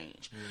to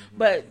change.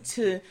 But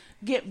to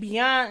get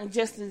beyond,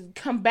 just to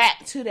come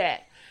back to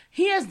that,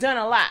 he has done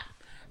a lot.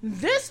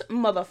 This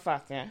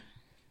motherfucker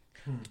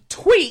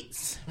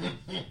tweets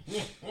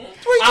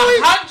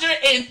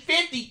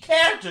 150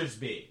 characters,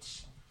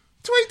 bitch.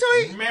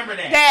 Tweet. Remember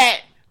that.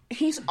 That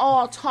he's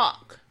all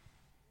talk.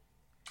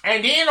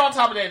 And then on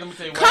top of that, let me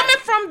tell you what. Coming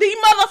from the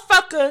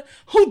motherfucker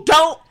who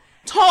don't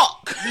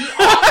talk. He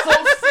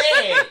also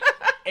said,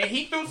 and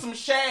he threw some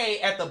shade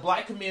at the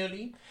black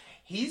community.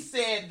 He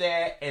said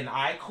that, and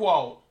I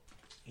quote,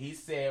 he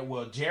said,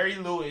 well, Jerry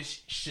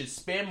Lewis should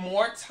spend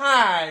more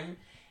time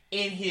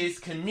in his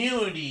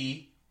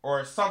community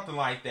or something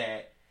like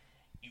that,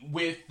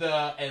 with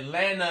the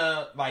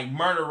Atlanta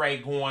murder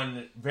rate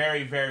going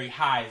very, very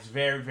high. It's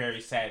very,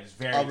 very sad. It's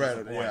very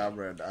disappointing. I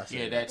read that.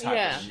 That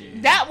type of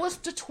shit. That was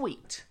the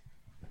tweet.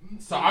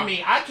 So I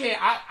mean,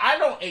 I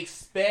don't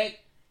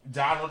expect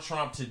Donald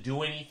Trump to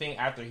do anything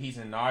after he's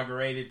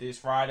inaugurated this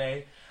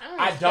Friday.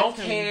 I don't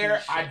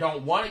care. I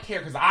don't want to care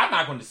because I'm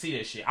not going to see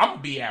this shit. I'm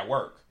gonna be at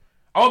work.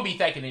 I'm gonna be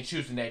thinking and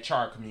choosing that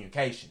Chart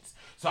Communications.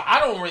 So I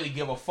don't really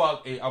give a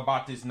fuck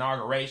about this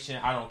inauguration.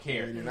 I don't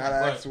care. They did not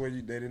ask where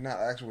you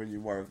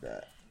work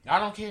at. I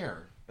don't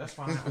care. That's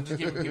fine. I'm just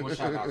giving people a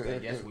shout out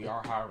there. Yes, we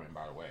are hiring,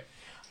 by the way.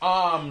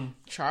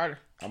 Charter.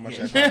 How much?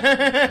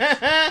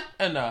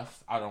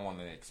 Enough. I don't want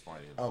to explain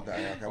it.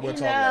 Okay. We'll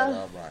talk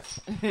about that.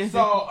 Right.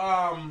 So,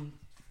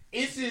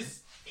 it's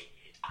just,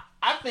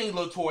 I think,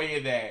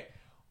 LaToya, that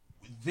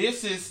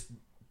this is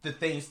the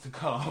things to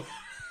come.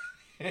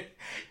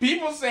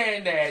 People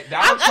saying that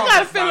Donald Trump I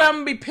got a feeling I'm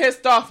gonna be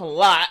pissed off a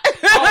lot.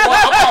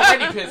 I'm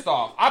already pissed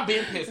off. I've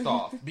been pissed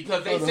off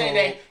because they say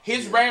that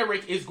his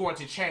rhetoric is going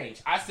to change.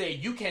 I say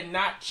you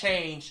cannot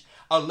change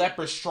a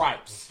leopard's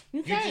stripes.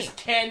 You just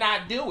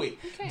cannot do it.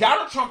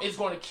 Donald Trump is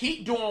going to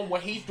keep doing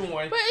what he's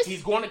doing.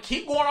 He's going to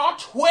keep going on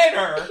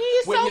Twitter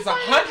with his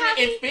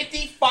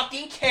 150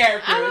 fucking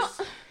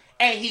characters.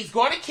 And he's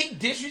going to keep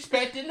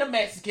disrespecting the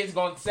Mexicans,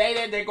 going to say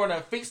that they're going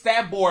to fix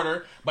that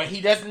border, but he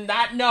does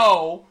not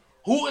know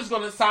who is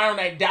going to sign on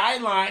that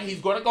dotted line. He's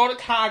going to go to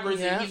Congress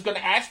and he's going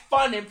to ask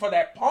funding for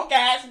that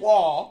punk-ass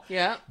wall.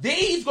 Yeah. Then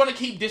he's going to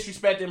keep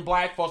disrespecting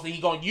black folks, and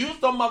he's going to use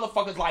them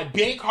motherfuckers like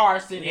Ben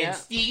Carson and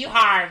Steve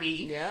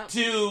Harvey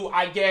to,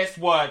 I guess,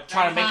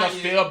 try to make us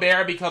feel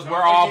better because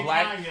we're all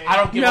black. Kanye. I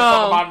don't give a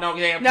fuck about no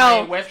damn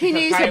Kanye West. He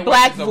needs Kanye a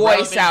black West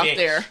voice out bitch.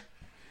 there.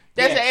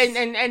 That's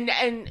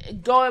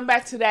and going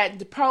back to that,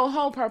 the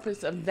whole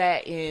purpose of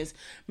that is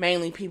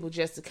mainly people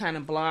just to kind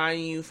of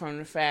blind you from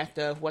the fact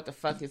of what the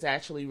fuck is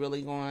actually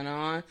really going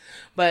on.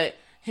 But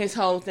his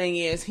whole thing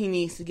is he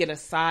needs to get a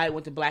side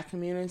with the black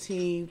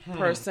community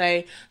per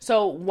se.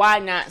 So why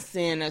not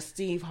send a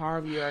Steve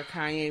Harvey or a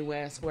Kanye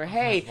West where,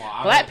 hey,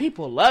 black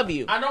people love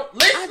you? I don't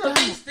listen to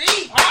me,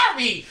 Steve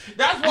Harvey.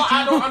 That's what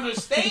I don't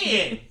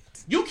understand.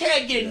 You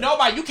can't get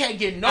nobody. You can't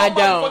get no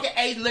motherfucking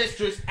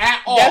A-listers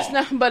at all. That's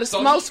nothing but a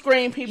smoke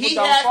screen. People he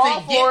don't has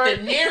fall to for get it.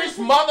 the nearest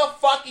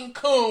motherfucking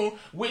coon,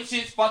 which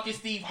is fucking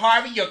Steve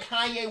Harvey, your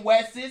Kanye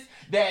West's,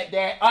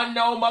 that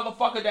unknown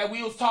motherfucker that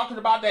we was talking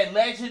about, that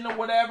legend or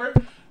whatever.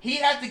 He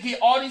has to get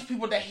all these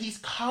people that he's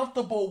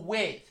comfortable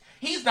with.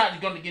 He's not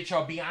going to get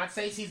your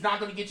Beyonce's. He's not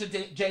going to get your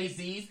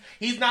Jay-Z's.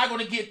 He's not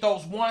going to get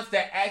those ones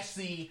that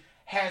actually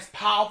has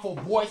powerful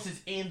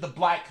voices in the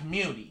black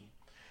community.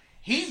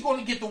 He's going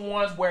to get the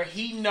ones where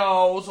he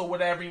knows or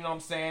whatever, you know what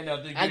I'm saying?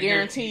 I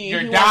guarantee you.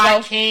 Your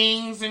Don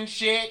Kings and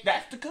shit.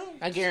 That's the cool.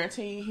 I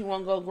guarantee you he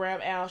won't go grab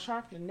Al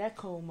Sharpton. That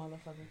cool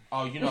motherfucker.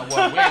 Oh, you know what? We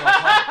ain't going to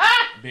talk.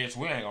 Bitch,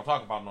 we ain't going to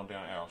talk about no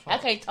damn Al Sharpton. I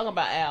can't talk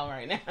about Al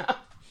right now.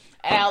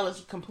 Al is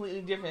a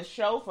completely different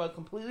show for a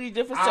completely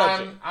different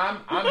subject.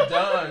 I'm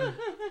done.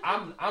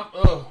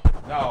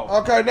 No.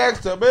 Okay,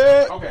 next up,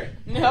 man. Okay.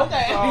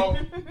 Okay. So,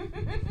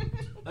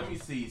 let me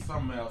see.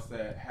 Something else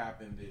that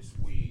happened this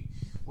week.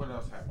 What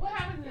else happened? What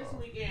happened this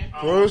weekend?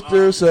 First,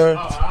 dear sir.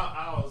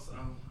 I was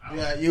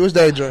Yeah, you was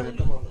daydreaming.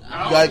 Come on.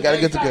 You gotta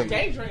get together.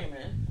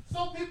 Daydreaming.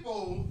 Some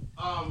people,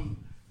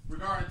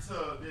 regarding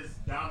to this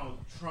Donald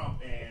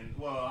Trump and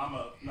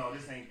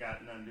this ain't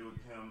got nothing to do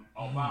with him,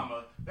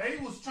 Obama. They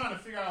was trying to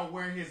figure out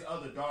where his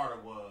other daughter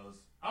was.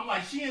 I'm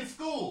like, she in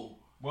school.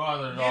 What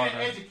other daughter?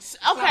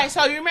 Okay,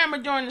 so you remember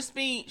during the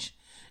speech,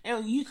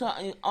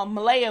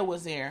 Malaya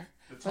was there,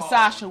 but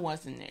Sasha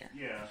wasn't there.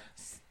 Yeah,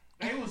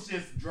 they was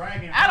just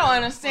dragging. I don't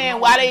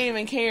understand why they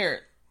even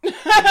cared.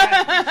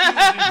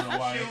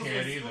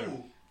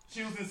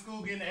 She was in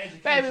school getting an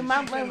education.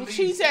 Baby,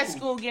 she's at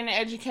school getting an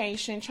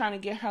education, trying to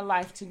get her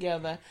life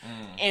together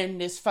in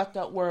this fucked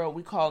up world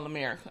we call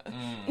America.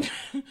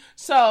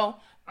 So, all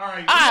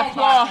right, I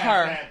applaud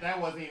her.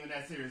 That wasn't even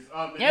that serious.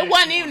 It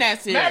wasn't even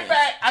that serious. Matter of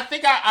fact, I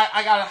think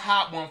I got a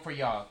hot one for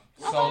y'all.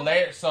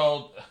 Okay.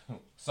 So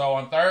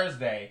on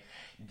Thursday,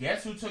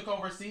 guess who took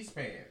over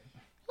C-SPAN?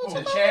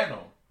 The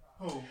channel.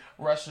 Who?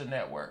 Russia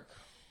Network.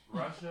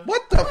 Russia?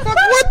 What the fuck?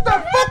 What the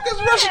fuck is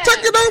Russia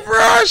taking over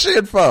our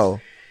shit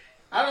for?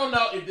 I don't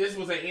know if this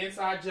was an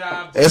inside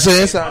job. It's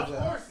an inside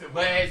job.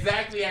 But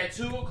exactly at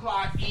 2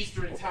 o'clock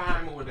Eastern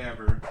time or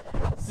whatever,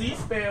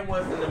 C-SPAN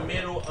was in the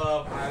middle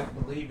of, I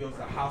believe it was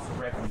the House of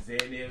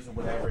Representatives or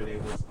whatever they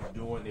was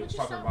doing. They was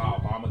talking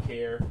about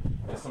Obamacare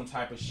and some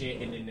type of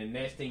shit. And then the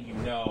next thing you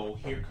know,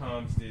 here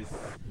comes this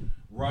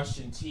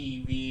Russian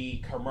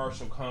TV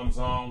commercial comes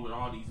on with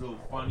all these little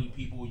funny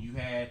people you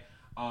had.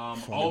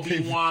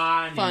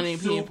 Obi-Wan and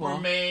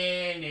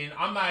Superman. And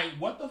I'm like,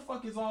 what the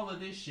fuck is all of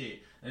this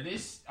shit? And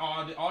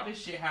all this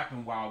shit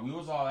happened while we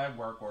was all at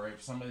work, or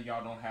if some of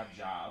y'all don't have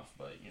jobs,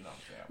 but you know what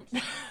I'm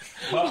saying.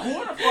 But who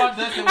the fuck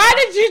doesn't? How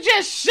did you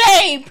just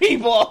shade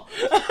people?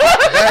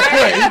 That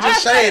quick, you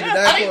just shaded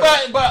that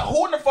quick. But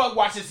who the fuck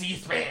watches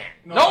C-SPAN?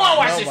 No one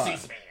watches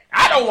C-SPAN.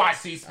 I don't watch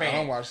C-SPAN. I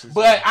don't watch C-SPAN.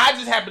 But I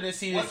just happened to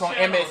see this on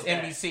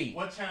MSNBC.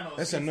 What channel?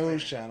 It's a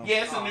news channel.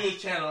 Yeah, it's a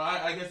news channel.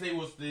 I guess they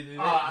was.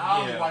 I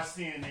only watch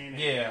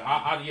CNN.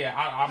 I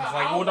was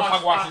like, who the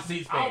fuck watches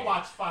C-SPAN? I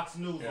watch Fox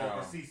News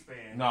over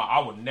C-SPAN. No, I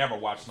would never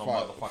watch no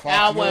motherfucker.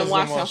 I wouldn't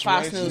watch no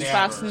Fox News.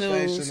 Fox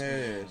News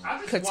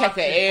could take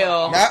an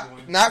L.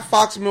 Not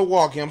Fox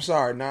Milwaukee. I'm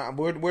sorry.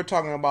 We're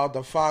talking about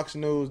the Fox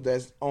News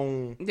that's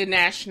on the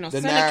national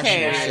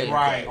syndicate.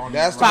 Right.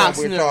 That's Fox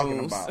what we're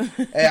talking about.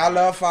 Hey, I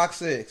love Fox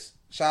 6.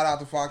 Shout out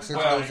to Fox 6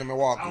 News in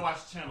Milwaukee. I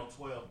watch Channel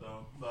 12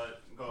 though,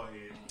 but go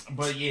ahead.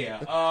 But yeah,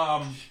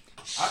 I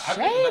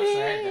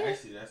think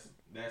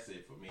that's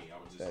it for me. I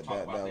was just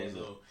talking about that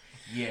little.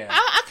 Yeah,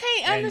 I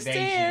can't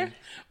understand.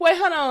 Wait,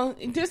 hold on.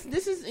 This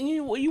is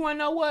you want to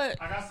know what?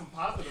 I got some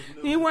positive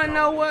news. You want to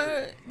know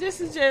what?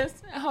 This is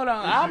just hold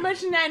on. I'll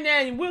mention that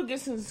now, and we'll get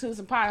to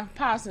some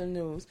positive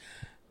news.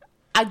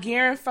 I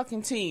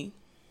guarantee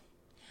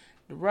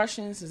the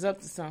Russians is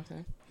up to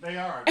something. They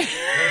are. They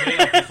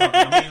up to something.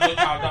 I mean, look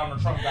how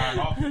Donald Trump got in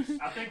office.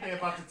 I think they're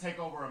about to take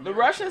over America. The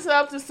Russians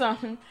are up to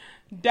something.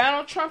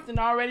 Donald Trump had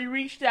already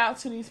reached out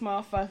to these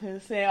motherfuckers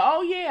and said,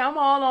 "Oh yeah, I'm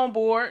all on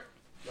board.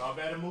 Y'all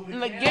better move to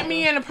Like, get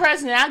me in the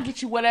president. I'll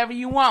get you whatever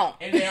you want."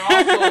 And then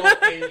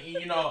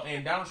also,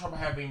 and Donald Trump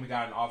haven't even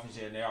gotten in office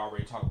yet, and they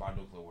already talk about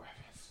nuclear weapons.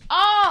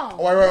 Oh,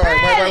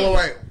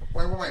 wait.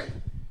 Wait.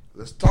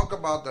 Let's talk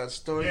about that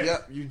story. Yes.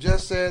 Yep, you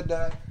just said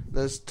that.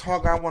 Let's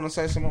talk. I want to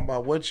say something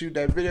about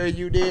that video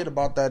you did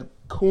about that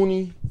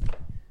Cooney,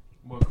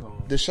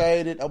 the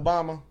shaded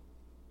Obama,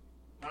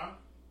 Huh?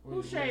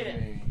 Who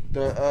shaded?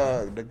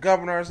 the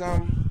governor or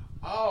something.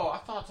 Oh, I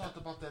thought I talked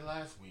about that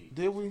last week.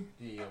 Did we?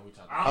 Yeah, we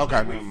talked I about don't Okay,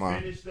 think we never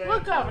mind. finished that.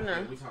 What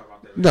governor? We talked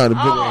about that. No, the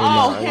video.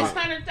 Oh, no, his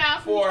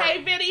 100,000 For-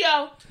 K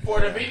video. For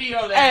the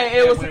video that Hey,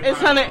 it was. went It's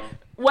viral. 100.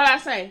 What I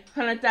say?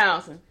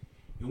 100,000.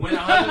 It went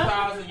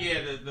 100,000.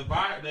 Yeah,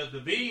 the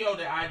video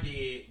that I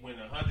did went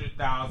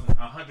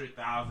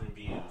 100,000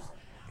 views.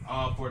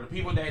 For the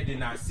people that did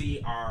not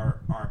see our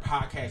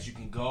podcast, you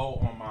can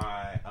go on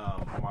my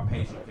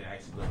page. You can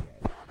actually look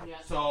at it. Yeah.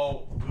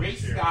 So Rick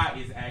Scott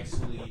is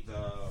actually he's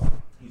the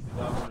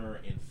governor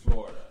in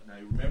Florida. Now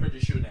you remember the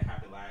shooting that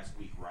happened last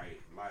week, right?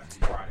 Last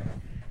week Friday.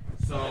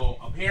 So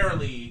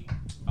apparently,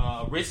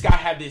 Rick Scott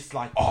had this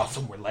like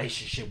awesome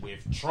relationship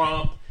with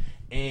Trump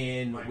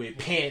and with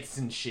Pence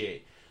and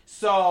shit.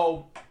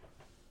 So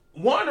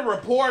one of the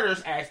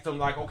reporters asked him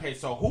like, okay,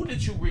 so who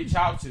did you reach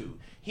out to?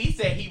 He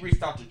said he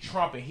reached out to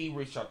Trump and he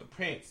reached out to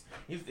Pence.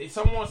 If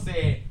someone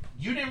said,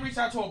 you didn't reach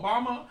out to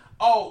Obama?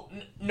 Oh,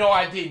 no,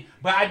 I didn't.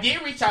 But I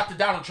did reach out to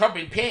Donald Trump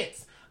and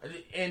Pence.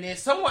 And then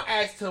someone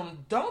asked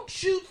him,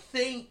 don't you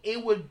think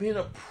it would have been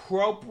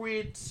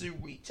appropriate to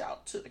reach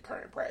out to the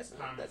current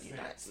president of the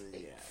United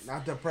States?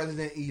 Not the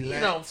president elect. You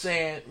know what I'm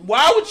saying?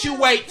 Why would you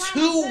wait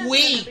 2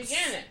 weeks?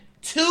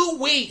 2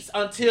 weeks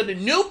until the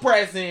new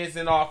president is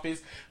in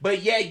office,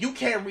 but yeah, you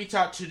can't reach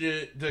out to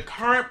the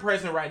current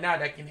president right now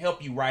that can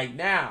help you right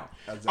now.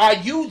 Exactly. Are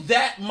you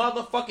that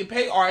motherfucking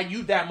paid, or are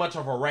you that much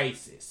of a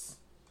racist?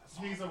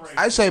 He's a racist.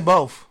 I say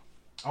both.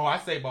 Oh, I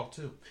say both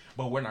too,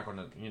 but we're not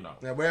gonna, you know.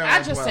 Yeah,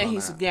 I just say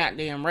he's a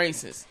goddamn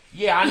racist.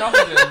 Yeah, I know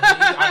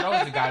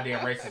he's a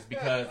goddamn racist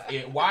because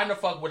why in the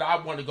fuck would I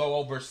want to go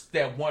over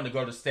step 1 to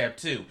go to step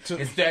 2?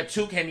 And step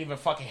 2 can't even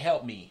fucking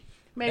help me.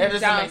 That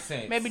doesn't make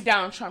sense. Maybe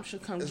Donald Trump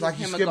should come. It's give like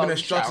you're him a skipping golden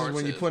instructions shower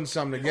when you're too. putting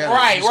something together.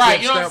 Right.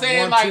 You know what I'm Step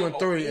saying? 1, Like 2, and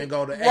 3, and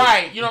go to 8.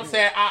 Right. You know what I'm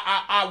saying?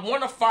 I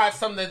want to find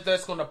something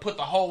that's going to put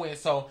the hole in.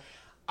 So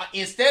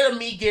instead of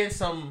me getting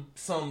some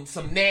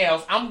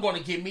nails, I'm going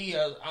to get me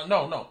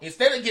no.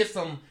 Instead of get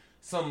some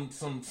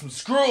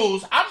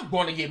screws, I'm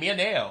going to get me a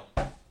nail.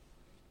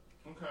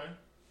 Okay.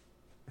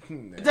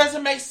 It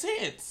doesn't make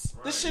sense.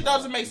 Right. This shit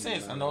doesn't make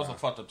sense. I know it's a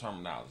fucked up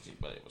terminology,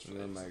 but it was. It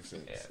makes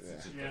sense. Yeah, it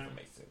just Yeah. doesn't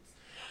make sense.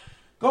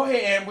 Go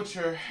ahead, Ann, with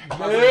your.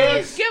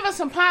 Please give us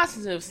some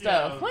positive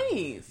stuff,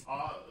 please.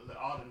 All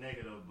the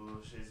negative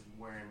bullshit is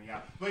wearing me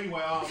out. But anyway,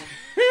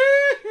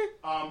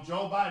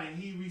 Joe Biden,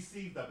 he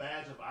received the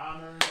badge of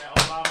honor that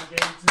Obama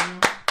gave to him.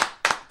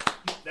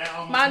 That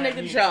almost My had nigga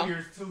me in Joe.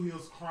 tears too. He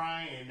was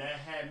crying, and that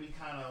had me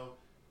kind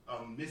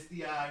of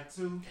misty-eyed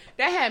too.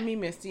 That had me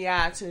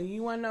misty-eyed too.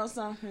 You want to know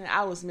something?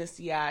 I was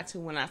misty-eyed too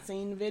when I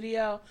seen the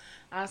video.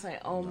 I was like,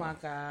 oh my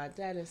God,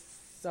 that is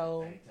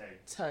so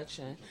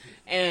touching.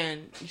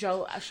 And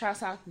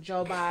shouts out to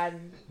Joe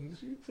Biden.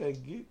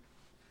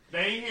 They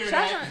ain't hear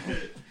Shouts that. out-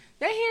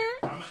 They hear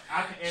it.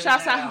 I can edit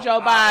Shouts that out to out. Joe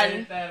I'll Biden.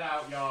 edit that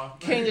out, y'all.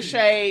 King of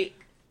Shade.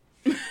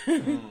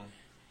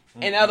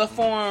 In other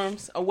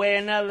forms, away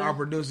another. Our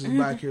producer's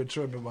back here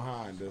tripping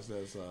behind us.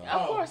 That's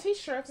Of course,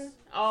 he's tripping.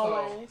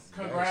 Always. So,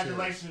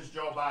 congratulations,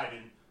 Joe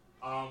Biden.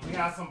 We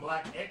have some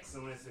black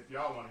excellence if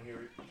y'all want to hear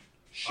it.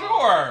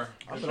 Sure.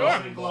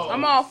 Golden Globe.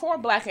 I'm all for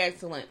black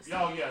excellence.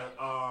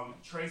 Yeah.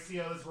 Tracy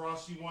Ellis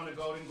Ross, she won a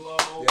Golden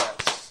Globe.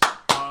 yes.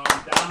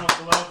 Donald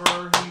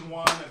Glover, he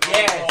won a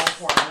Golden Globe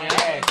for Atlanta.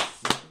 Yes.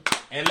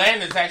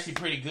 Atlanta's actually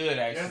pretty good,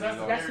 actually. Yes,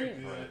 that's very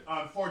it. good.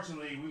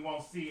 Unfortunately, we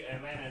won't see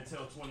Atlanta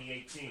until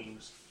 2018.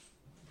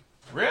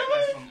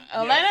 Really?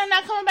 Atlanta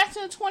not coming back to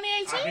I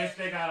 2018? guess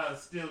they gotta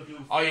still do.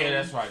 Oh yeah,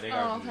 that's right. They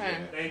got. Oh, okay.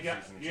 They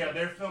got,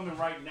 they're filming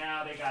right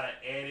now. They gotta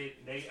edit.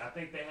 I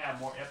think they have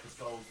more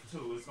episodes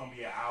too. It's gonna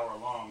be an hour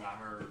long. I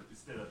heard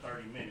instead of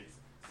 30 minutes.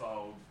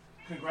 So,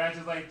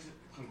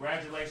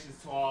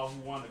 congratulations to all who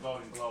won the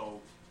Golden Globe.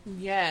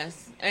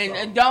 Yes.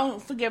 And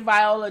don't forget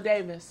Viola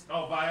Davis.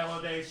 Oh,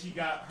 Viola Davis, she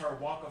got her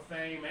Walk of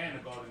Fame and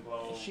the Golden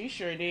Globe. She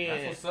sure did.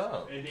 That's what's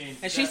up.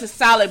 And she's a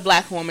solid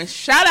black woman.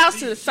 Shout out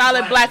to the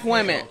solid black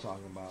women.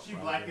 She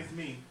black as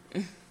me.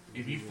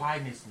 If you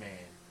find this man,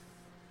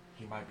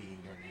 he might be in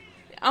your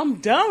neighborhood. I'm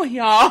done with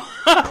y'all.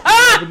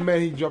 The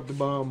man he dropped the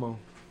bomb on.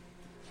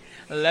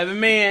 11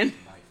 men. He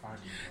might find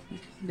you.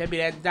 That'd be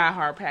that Die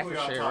Hard Packer Who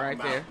y'all shit talking right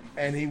about? there.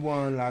 And he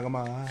won like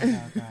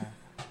a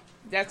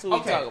That's what we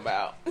Okay. talk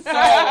about. So,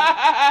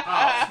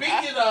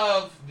 speaking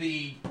of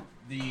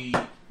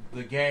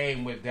the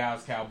game with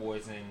Dallas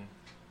Cowboys and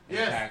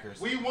Packers.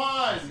 We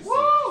won. Woo!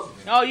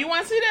 Oh, you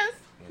want to see this?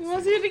 You want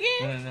to see it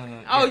again?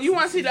 No. Oh, you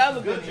want to see the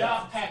other Good video?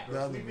 job,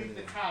 Packers. We beat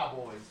the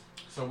Cowboys.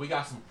 So we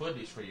got some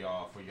footage for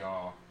y'all.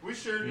 We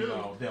sure You do.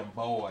 know, them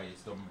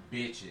boys, them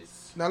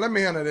bitches. Now let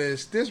me handle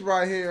this. This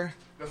right here,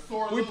 The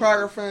sore we loser.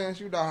 Packer fans,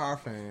 you die hard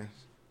fans.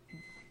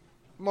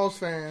 Most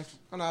fans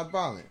are not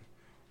violent.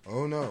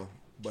 Oh no.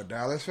 But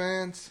Dallas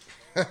fans?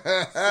 Did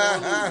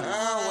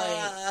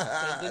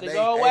it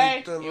go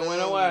away? It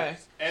went away.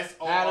 I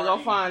had to go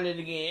find it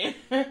again.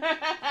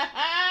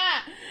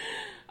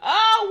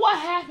 Oh, what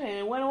happened?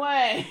 It went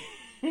away.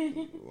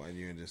 Why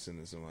you didn't just send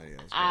it to somebody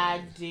else?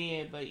 I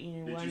did, but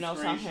you want to know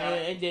something?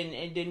 It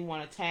didn't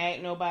want to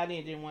tag nobody.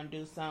 It didn't want to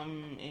do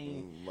something.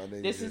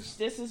 And this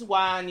is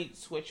why I need to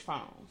switch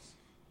phones.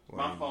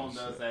 My phone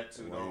does that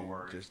too. Don't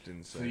worry. Just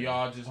didn't say. So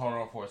y'all just hold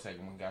on for a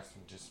second. We got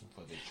some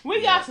footage.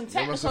 We got some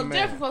technical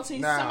difficulties.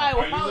 Nah. Somebody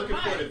Are was you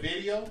looking for the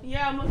video?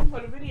 Yeah, I'm looking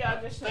for the video.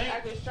 I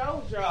just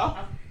showed y'all.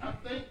 I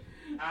think.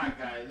 Alright,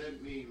 guys.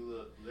 Let me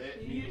look.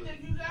 You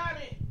think you got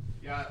it?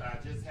 Yeah, I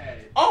just had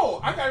it.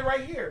 Oh, I got it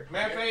right here.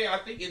 Matter of fact, I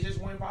think it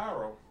just went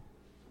viral.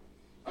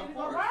 Did it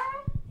go viral?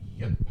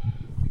 Yep.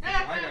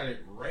 I got it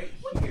right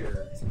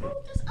here. Please move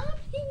this up.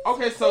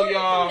 Okay, so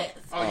y'all,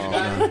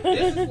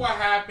 this is what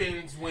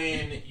happens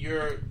when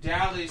your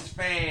Dallas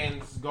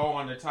fans go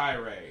on a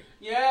tirade.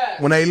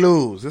 Yeah. When they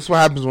lose. This is what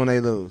happens when they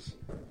lose.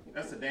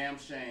 That's a damn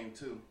shame,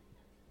 too.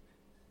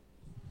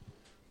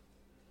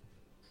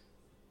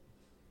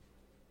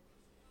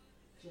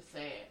 Just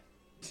sad.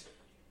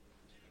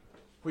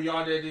 For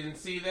y'all that didn't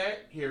see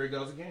that, here it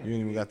goes again. You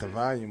ain't even got the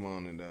volume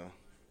on it, though.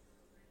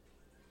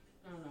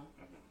 I don't know.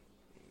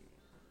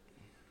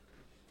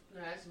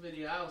 No, that's the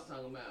video I was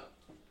talking about.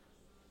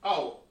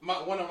 Oh,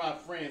 one of my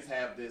friends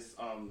have this.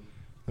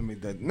 Let me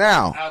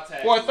now. I'll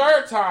tag For a you.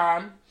 third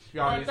time,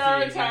 y'all For a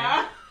didn't see it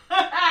third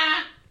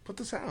time. Put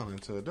the sound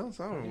into it. Don't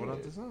sound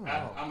without the sound.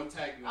 I'm gonna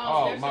tag you.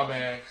 Oh, my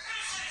bad.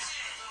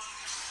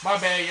 My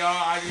bad, y'all.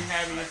 I didn't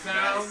have any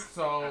sound,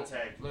 so let's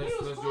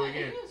do it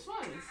again. He was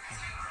funny.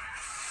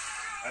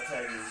 I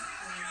tag you.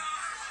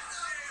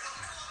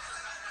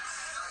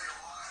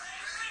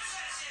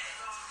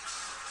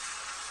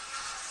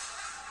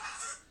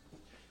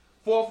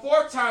 For a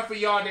fourth time for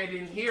y'all that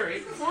didn't hear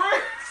it.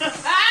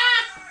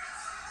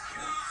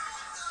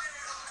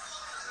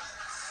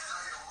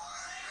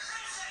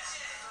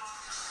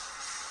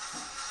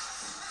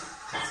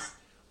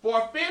 For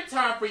a fifth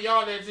time for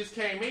y'all that just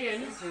came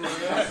in. For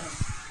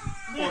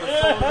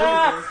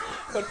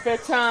the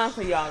fifth time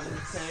for y'all that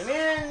came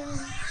in.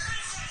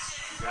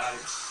 Got it.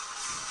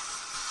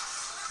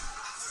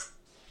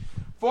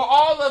 For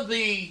all of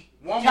the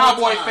One more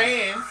Cowboy time.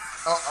 fans.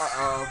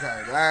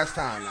 Okay. Last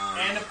time now.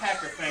 And the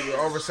Packer fans. You're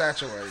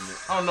oversaturating it.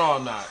 Oh, no,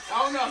 I'm not.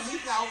 Oh no,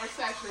 he's not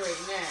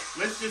oversaturating that.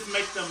 Let's just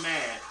make them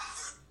mad.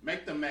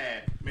 Make them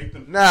mad. Make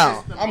them. Now,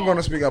 piss them I'm off. going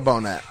to speak up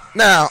on that.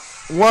 Now,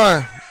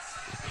 one,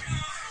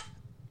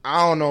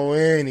 I don't know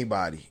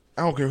anybody.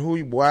 I don't care who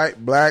you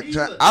white, black,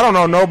 I don't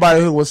know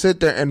nobody who will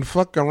sit there and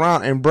fuck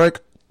around and break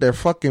their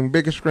fucking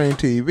biggest screen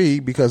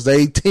TV because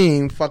they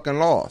team fucking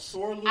lost.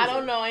 I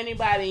don't know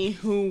anybody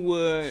who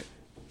would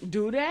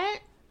do that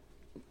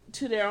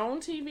to their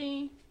own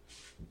TV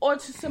or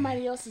to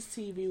somebody else's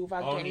TV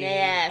without getting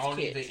their ass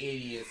Only kicked. the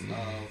idiots of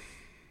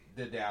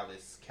the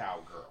Dallas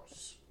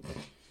Cowgirls.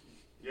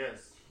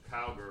 Yes,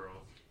 cowgirls.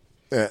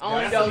 Yeah. Only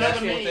That's those another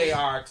That's what things. they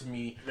are to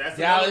me. That's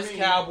Dallas another thing.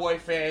 Cowboy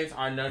fans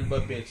are nothing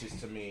but bitches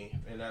to me,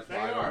 and that's why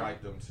I They don't are.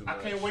 like them too I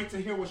much. can't wait to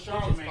hear what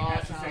Charlamagne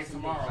has to say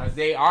tomorrow.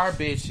 They are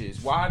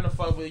bitches. Why in the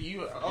fuck would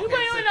you? Okay, You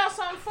might even know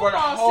something. for the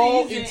Football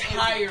whole season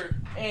entire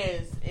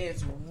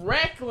is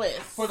reckless.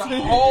 for the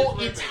whole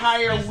It's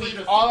entire especially week,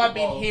 the all Super I've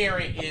been Bowl.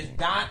 hearing is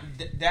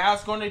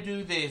Dallas going to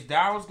do this,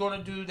 Dallas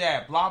going to do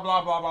that, blah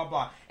blah blah blah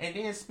blah. And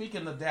then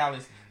speaking of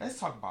Dallas, let's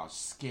talk about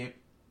Skip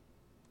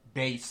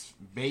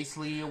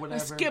Baseley or whatever.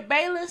 Skip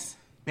Bayless.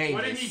 Bayless.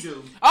 What did he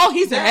do? Oh,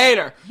 he's a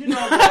hater. You know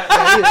what?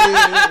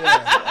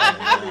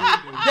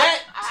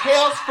 That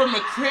Tales from the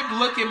Crypt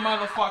looking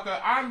motherfucker.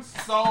 I'm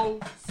so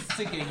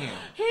sick of him.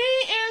 He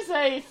is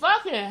a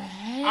fucking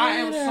hater. I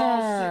am so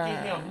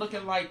sick of him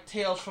looking like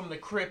Tales from the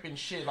Crypt and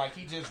shit. Like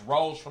he just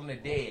rose from the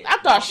dead. I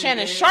thought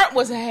Shannon Sharp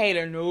was a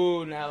hater.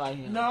 No, not like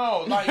him.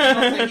 No, like you know what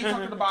I'm saying? He's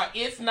talking about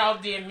it's no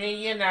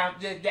dominion of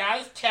the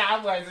Dallas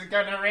Cowboys are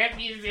gonna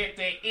represent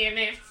the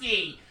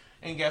NFC.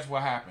 And guess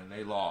what happened?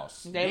 They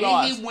lost. They Then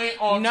lost. He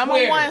went on Number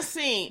Twitter. 1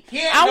 seed. He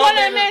ain't I no want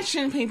to better-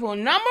 mention people.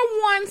 Number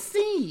 1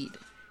 seed.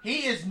 He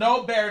is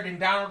no better than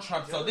Donald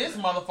Trump. So this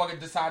motherfucker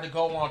decided to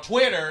go on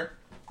Twitter,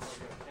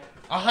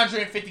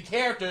 150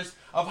 characters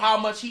of how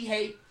much he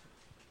hate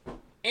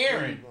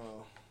Aaron.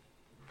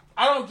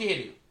 I don't get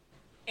it.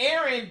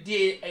 Aaron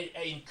did an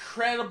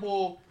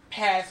incredible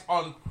pass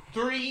on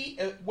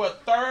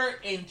third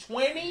and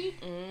 20?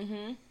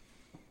 Mm-hmm.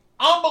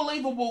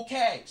 Unbelievable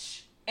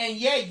catch. And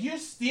yet you're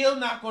still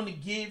not going to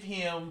give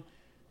him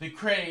the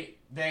credit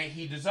that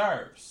he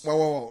deserves.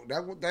 Whoa.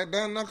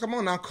 That now, come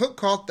on. Now, Cook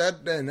caught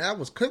that, and that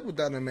was Cook with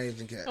that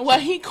amazing catch. Well,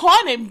 he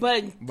caught it,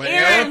 but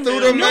Aaron threw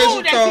the knew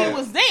amazing that throw. he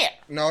was there.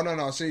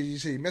 No. See, you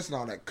see, missing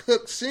all that.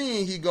 Cook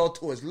seen he go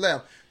to his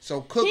left,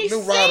 so Cook He knew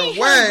seen right him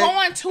away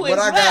going to what his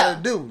I gotta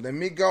left. do. Let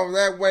me go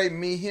that way,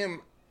 me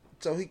him,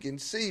 so he can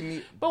see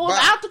me. But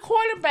without the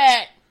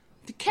quarterback,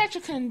 the catcher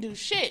couldn't do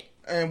shit.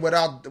 And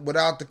without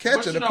the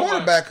catcher, you the know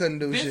quarterback what? couldn't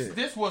do shit.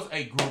 This was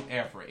a group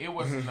effort. It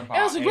wasn't about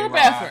It was a group A-Rod.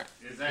 effort.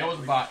 Exactly. It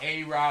was about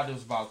A-Rod. It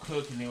was about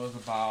Cook, and it was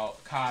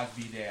about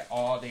Cosby. That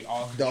they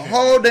all. The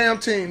whole damn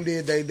team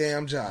did their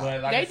damn job.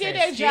 But like They I did said,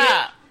 their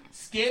job.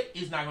 Skip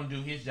is not gonna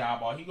do his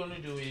job. All he's gonna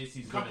do is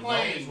he's gonna know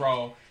Complain. his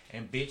role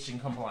and bitch and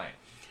complain.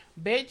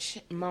 Bitch,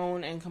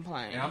 moan, and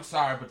complain. And I'm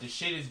sorry, but the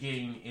shit is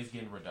getting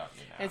reductive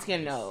now. It's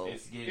getting old.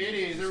 It's getting. It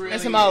is. It really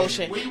It's is.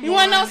 emotion. We You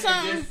want to know won, and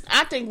something? just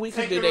I think we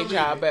could take do it or their leave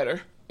job it.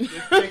 better.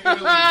 Just take it or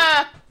leave it.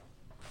 Hot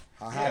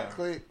Yeah.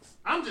 clicks.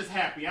 I'm just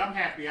happy. I'm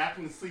happy. I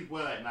can sleep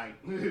well at night.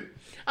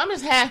 I'm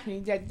just happy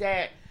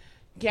that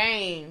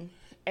game,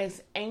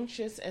 as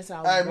anxious as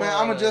I was, Hey, man,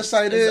 I'ma just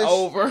say is this.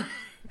 over,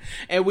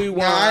 and we won.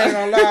 Now, I ain't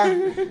gonna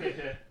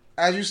lie.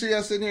 As you see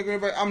us sitting here, Green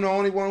Bay, I'm the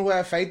only one who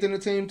had faith in the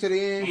team to the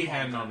end. He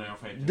had no damn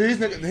faith. These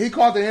niggas, he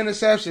caught the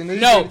interception.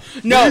 These No,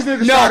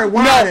 niggas started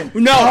whining.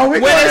 no. Oh, When we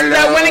it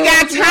going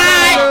got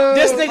tied,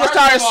 this nigga First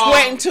started of all-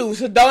 sweating too.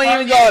 So don't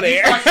even go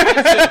there.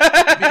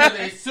 Because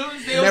as soon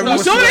as they Never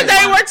was As soon as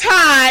they were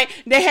tied,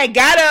 they had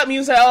got up and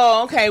you said,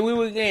 "Oh, okay, we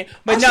were getting."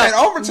 But I no, said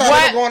overtime. what-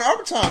 They were going to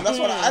overtime. That's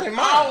what I didn't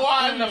Oh, mind.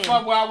 why in the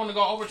fuck would I want to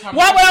go overtime?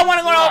 Why would I want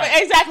to go Right.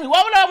 over? Exactly.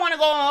 Why would I want to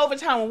go on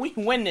overtime when we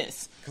can win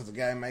this? Because the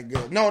game ain't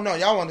good. No,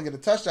 y'all wanted to get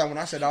a touchdown when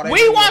I said all they We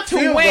did was want to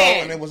field goal win.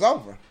 and it was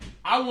over.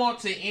 I want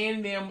to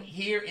end them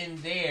here and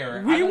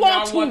there. We I do want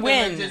not to want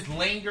win. them to just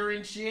linger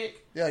and shit.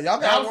 Yeah, y'all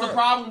That got was the work.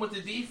 problem with the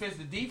defense.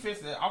 The defense,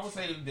 I would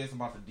say this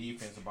about the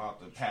defense,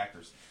 about the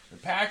Packers. The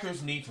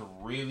Packers need to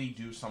really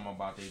do something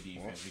about their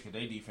defense because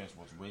their defense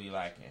was really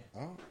lacking.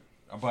 Oh.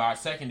 But our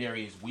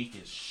secondary is weak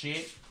as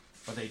shit.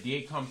 But they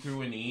did come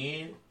through in the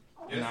end.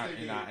 And Yes, I they and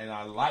did. I and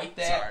I like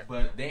that, Sorry.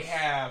 but they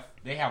have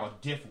a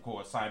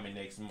difficult assignment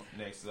next week.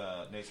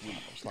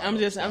 I'm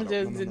just No,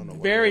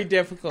 very wait.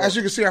 difficult. As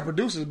you can see, our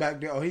producer's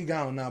back there. Oh, he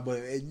gone now, but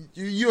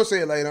you'll see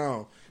it later on.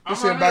 You I'm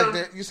see him right back here.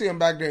 there. You see him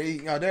back there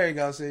eating. Oh, there you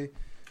go. See,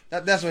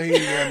 that's what he's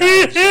doing.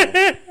 Now,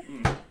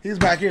 so. He's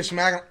back here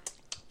smacking,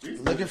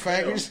 licking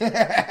fingers.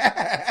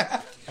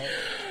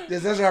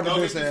 That's our Go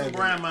get producer. you some has.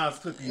 grandma's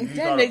cookies. These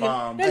that are the nigga,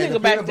 bomb. that Hey, the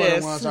nigga back peanut butter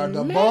there. ones are the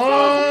smacking bomb.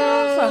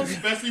 motherfucker.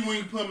 Especially when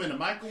you put them in the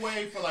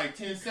microwave for like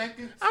 10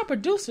 seconds. Our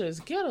producer is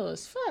ghetto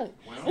as fuck.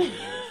 Well,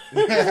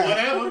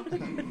 whatever.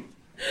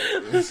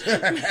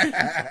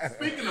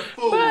 Speaking of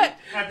food,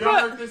 have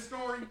y'all heard this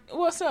story?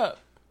 What's up?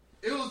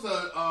 It was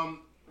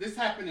this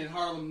happened in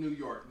Harlem, New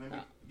York. Let me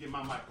get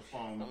my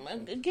microphone.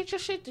 Get your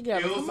shit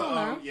together. It was Come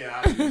on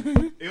now.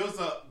 it was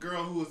a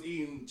girl who was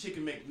eating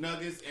chicken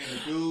McNuggets and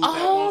the dude Oh,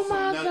 that wants some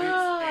my nuggets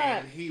God.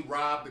 and he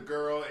robbed the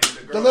girl and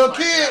the girl. The little was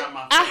like, kid? "Get out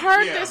my I face."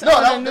 heard Yeah. this No,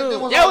 on the that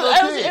news. was It a little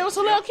was, kid. it was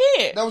a little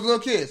kid. That was little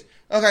kids.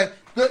 Okay,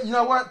 good. You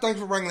know what? Thanks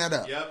for bringing that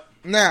up. Yep.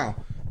 Now,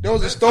 there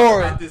was a Let's talk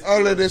story about this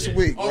earlier this shit.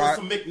 week, Oh, right?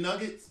 some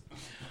McNuggets.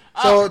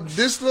 So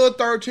this little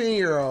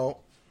 13-year-old,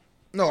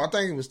 no, I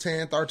think he was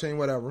 10, 13,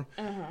 whatever.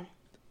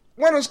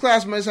 One of his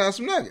classmates had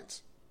some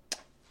nuggets.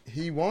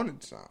 He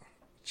wanted some.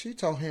 She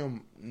told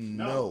him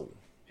no.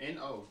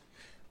 N-O.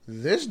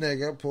 This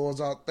nigga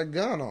pulls out the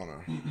gun on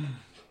her.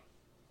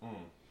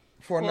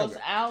 For a Pulls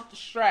nugget. out the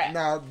strap.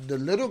 Now, the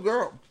little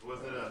girl, Was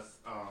it us?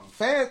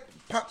 fan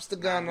pops the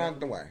gun out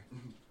the way.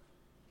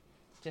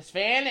 Just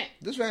fan it.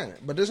 This fan,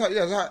 but this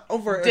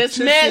over a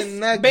Dismiss, chicken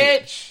nugget.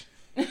 bitch.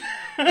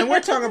 And we're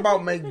talking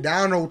about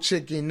McDonald's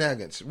chicken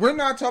nuggets. We're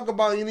not talking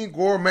about any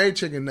gourmet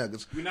chicken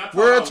nuggets.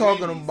 We're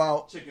talking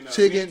about chicken nuggets.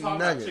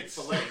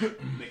 Chick-fil-A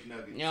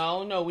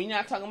McNuggets. No, we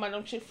not talking about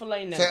no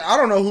Chick-fil-A nuggets. Say, I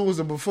don't know who was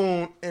the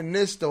buffoon in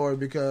this story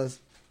because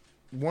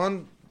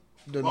one,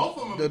 Both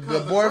of them the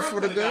because boy girl for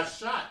the coulda good. got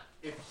shot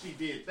if she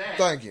did that.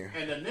 Thank you.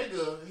 And the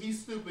nigga,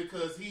 he's stupid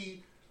because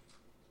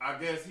I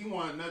guess he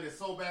wanted nuggets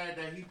so bad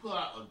that he pulled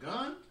out a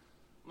gun.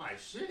 I'm like,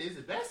 shit, is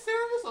it that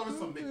serious over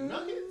some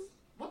McNuggets?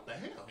 What the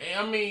hell? Hey,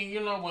 I mean, you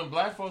know, when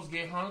black folks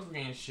get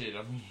hungry and shit,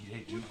 I mean,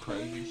 they do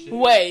crazy shit.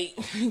 Wait,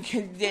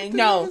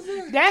 no,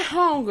 that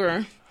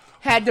hunger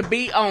had to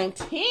be on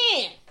 10.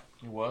 It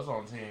was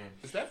on 10.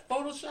 Is that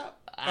Photoshop?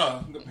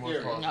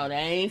 Here. No, that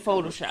ain't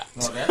Photoshop.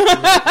 No,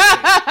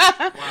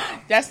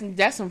 that's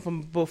That's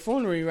some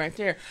buffoonery right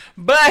there.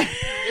 But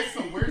It's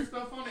some weird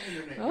stuff on the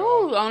internet.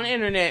 oh, on the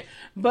internet.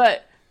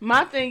 But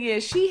my thing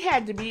is, she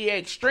had to be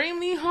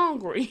extremely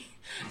hungry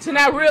to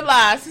not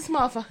realize this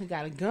motherfucker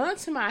got a gun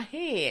to my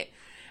head,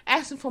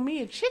 asking for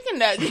me a chicken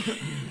nugget.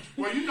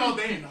 Well, you know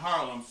they in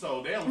Harlem,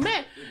 so they don't.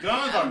 Man, the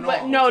guns are normal.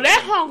 but no,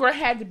 that hunger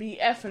had to be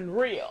effing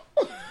real.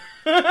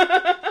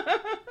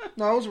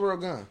 No, it was a real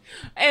gun.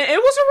 And it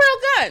was a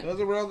real It gun. was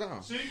a real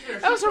gun.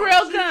 That was a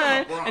real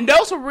gun, and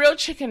those were real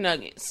chicken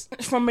nuggets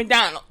from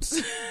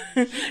McDonald's.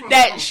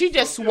 That she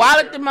just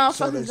swallowed the So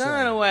motherfucking they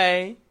gun say.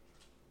 away.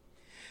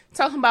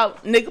 Talking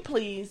about, nigga,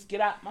 please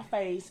get out my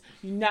face.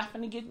 You're not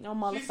gonna get no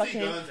guns motherfucking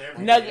every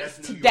day. nuggets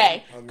That's New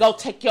today. York. Go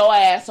take your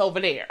ass over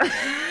there. We're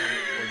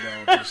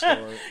done with this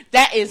story.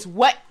 That is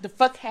what the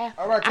fuck happened.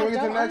 All right, can we I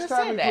get to the don't next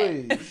understand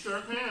topic, that. please?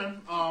 Sure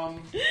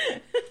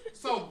can.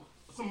 So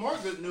some more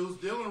good news.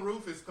 Dylan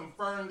Roof is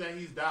confirmed that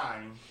he's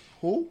dying.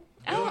 Who?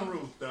 Dylan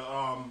Roof,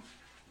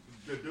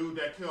 the dude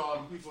that killed all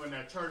the people in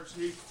that church,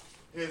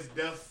 his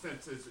death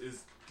sentence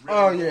is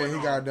Oh really yeah, going he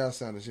on. got a death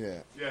sentence. Yeah.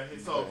 Yeah,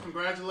 so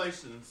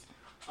congratulations.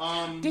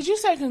 Did you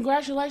say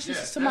congratulations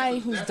to somebody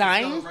who's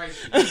dying?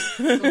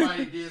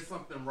 Somebody did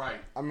something right.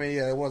 I mean,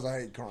 yeah, it was a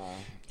hate crime.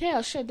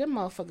 Hell, shit, them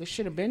motherfuckers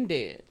should have been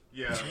dead.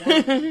 Yeah,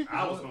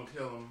 I was gonna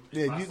kill him.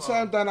 Yeah, you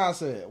same thing I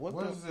said.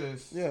 What is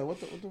this? Yeah, what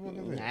the fuck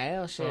is this?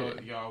 Hell, So,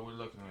 shit. y'all, we're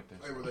looking at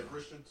this. Hey, were they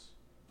Christians?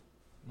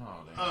 No,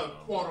 they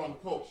Quote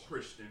unquote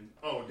Christian.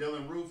 Oh,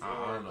 Dylan Roof.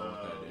 I don't know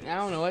what that is. I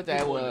don't know what that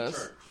People in the was.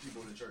 church.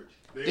 People in the church.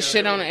 The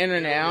shit on the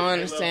internet. I don't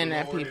understand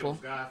that, people.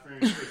 God-fearing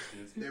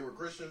Christians. They were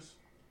Christians.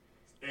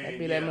 That'd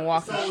be that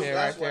Milwaukee so, shit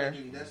right That's why there. they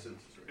gave you that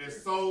sentence right And there.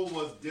 so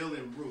was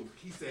Dylan Roof.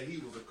 He said he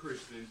was a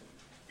Christian,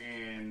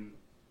 and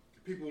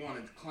people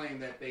wanted to claim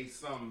that they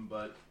some,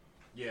 but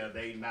yeah,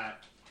 they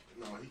not.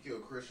 No, he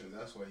killed Christians.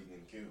 That's why he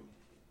getting killed.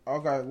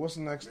 Okay, what's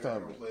the next Man, I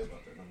topic? don't play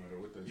about that no matter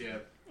what they Yeah.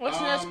 say.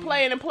 What's next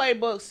play in the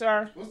playbook,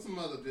 sir? What's some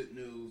other good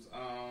news?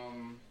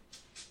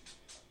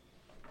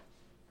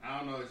 I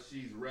don't know if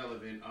she's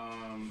relevant.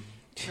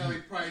 Kelly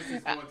Price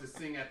is going to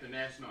sing at the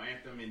national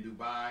anthem in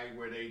Dubai,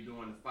 where they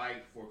doing the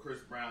fight for Chris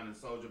Brown and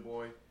Soulja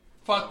Boy.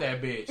 Fuck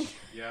that bitch.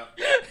 Yeah.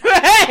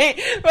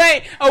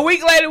 Wait, a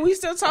week later, we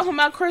still talking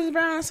about Chris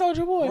Brown and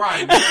Soulja Boy.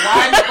 Right.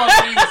 Why the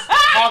fuck are you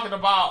talking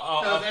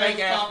about a fake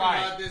ass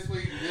fight? This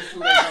week, this who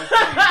they gonna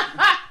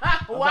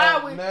sing.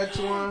 Why we? Next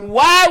one.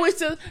 Why we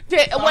still?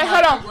 Wait,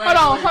 hold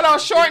on.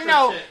 Short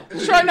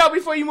note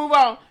before you move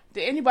on.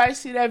 Did anybody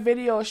see that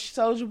video of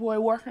Soulja Boy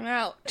working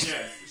out?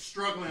 Yes,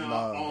 struggling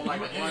on like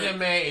And that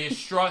man is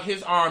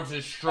his arms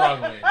is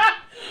struggling.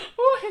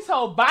 Ooh, his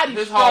whole body.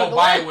 His struggling. whole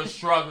body was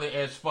struggling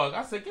as fuck.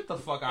 I said, get the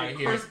fuck out of And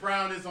here. Chris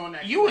Brown is on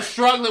that. You was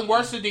struggling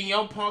worse than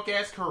your punk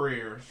ass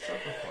career. Shut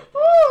the fuck up.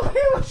 Ooh, he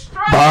was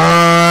struggling.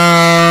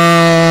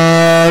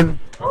 Burn.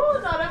 Ooh,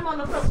 no, that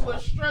motherfucker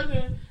was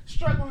struggling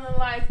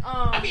like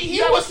I mean, he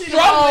you ever was see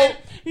struggling.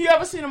 You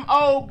ever see them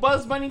old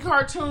Bugs Bunny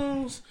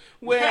cartoons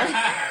where?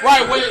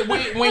 Right,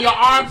 when your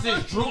arms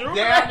just droop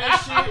down and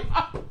shit.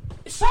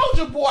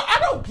 Soulja Boy, I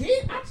don't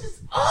get. I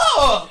just,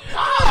 oh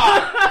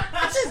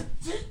God,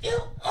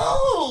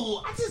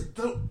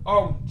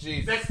 oh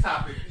Jesus. Next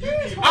topic.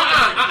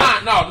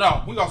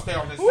 No, we gonna stay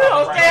on this. We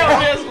gonna topic stay right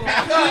on now. this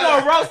one. We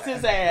gonna roast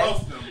his ass.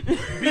 Roast them.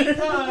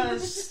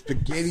 Because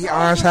Spaghetti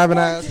orange having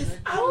ass.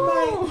 I'm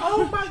like,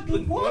 oh my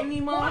God, what?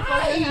 Any motherfucker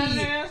having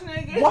ass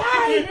nigga.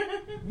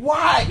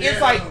 Why?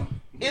 Yeah.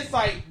 It's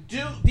like,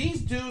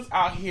 these dudes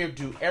out here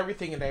do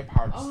everything in their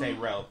power to stay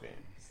relevant.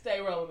 Stay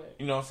relevant.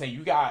 You know what I'm saying?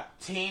 You got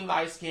Team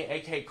Light Skin,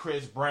 aka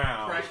Chris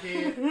Brown.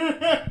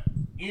 Crackhead.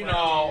 You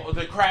know,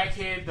 the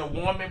crackhead, the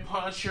woman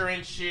puncher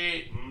and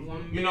shit. You know,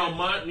 you know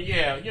what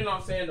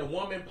I'm saying? The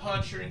woman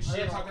puncher and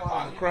shit. Talking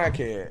about,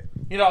 Crackhead.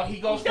 you know, he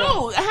goes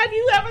Dude, have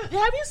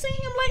you seen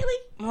him lately?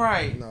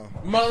 right. No.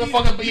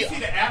 Motherfucker be You see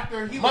the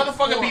after? He looks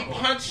motherfucker be horrible.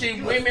 punching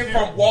He looks women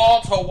terrible. from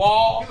wall to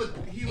wall.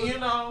 You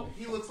know,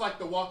 he looks like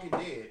The Walking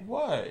Dead.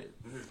 What?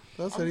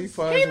 That's what he He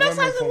finds looks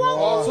like the one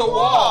Wall to Wall.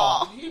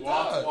 wall. He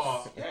Wall to does.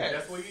 wall. Yes.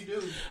 That's what you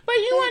do. But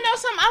you wanna know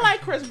something? I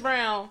like Chris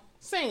Brown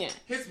singing.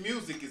 His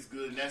music is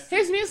good. And that's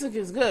His music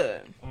is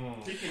good.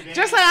 He can dance.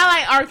 Just like I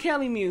like R.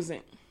 Kelly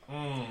music.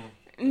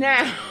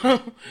 Now,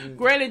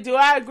 granted, do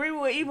I agree with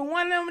what either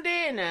one of them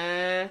did?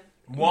 Nah.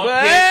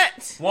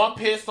 One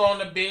pissed on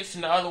the bitch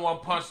and the other one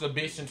punched the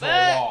bitch into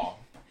a wall.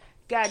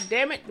 God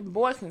damn it, the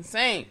boy can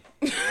sing.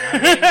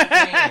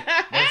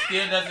 That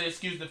still doesn't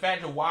excuse the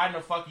fact that why in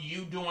the fuck are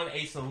you doing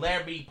a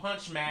celebrity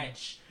punch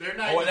match? They're or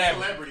not even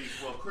whatever. celebrities.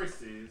 Well,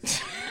 Chris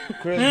is.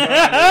 Chris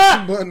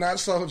Brown, but not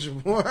Soldier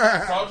Boy.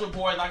 Soulja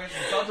Boy, like I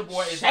said, Soulja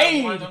Boy is like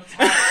Shame. one of them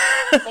types.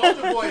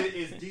 Soulja Boy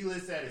is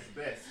D-list at his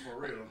best, for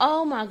real.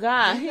 Oh my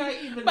God. He's not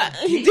even But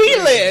a D-list.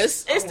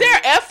 D-list. Is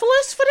there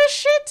F-list for this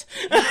shit?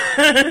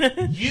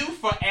 You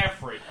for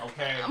effort,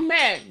 okay?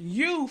 Man,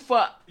 you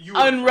for You-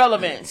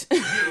 unrelevant.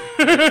 You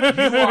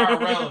are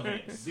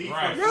irrelevant. Z for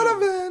Right. Zoo.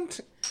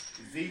 Relevant.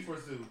 Z for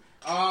Zoo.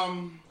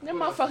 That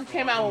motherfucker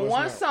came out with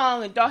one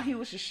song and thought he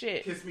was the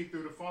shit. Kiss Me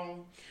Through the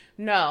Phone.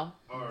 No.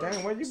 Or,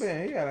 Dang, where you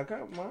been? He got a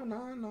couple.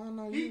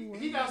 No.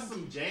 he got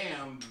some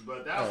jams,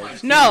 but that was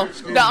like No, 2 years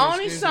ago. the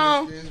only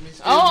song.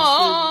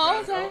 Oh,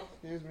 okay.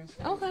 Excuse me.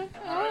 Okay.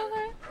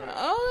 Okay.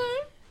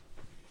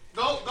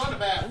 Go to the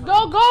bathroom. Go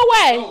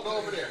away. Go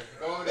over there.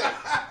 Go over there.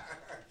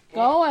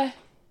 Go away.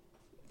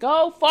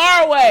 Go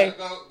far away.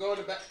 Go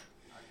to the back.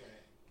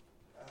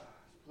 Okay.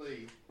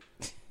 Please.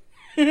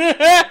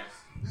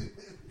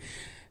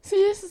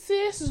 See,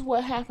 this is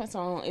what happens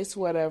on It's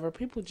Whatever.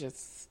 People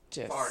just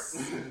Fart.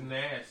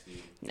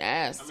 Nasty.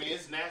 nasty. I mean,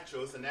 it's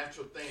natural. It's a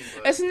natural thing.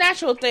 But It's a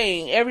natural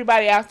thing.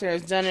 Everybody out there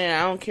has done it. And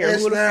I don't care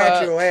It's who the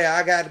natural. fuck, Hey,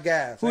 I got the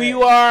gas. who Hey.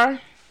 you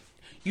are.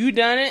 You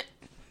done it.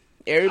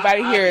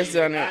 Everybody here has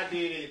done it. I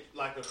did it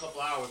like a couple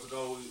hours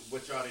ago,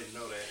 but y'all didn't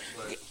know that.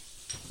 But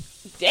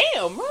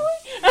Damn, really?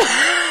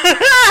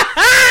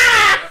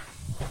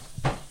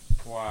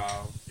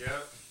 Wow. yeah,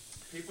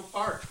 people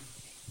fart.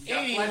 You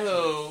got flex.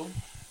 Anywho.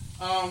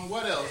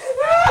 What else?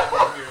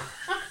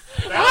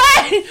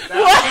 Wait.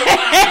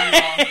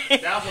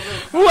 That was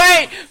a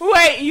little.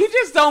 Wait. You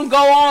just don't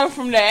go on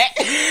from that.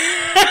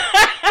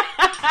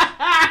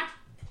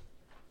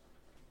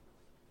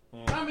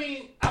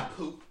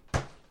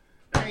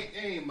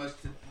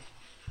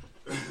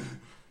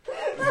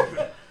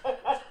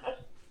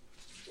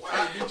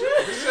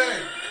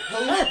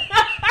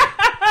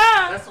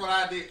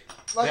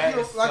 That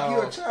you is a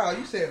so- child.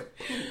 You said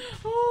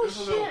Oh It's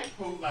a little shit!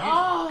 poop, like,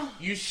 Oh,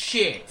 You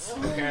shit.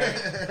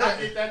 Okay. I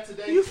did that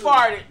today. you too.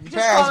 farted. Just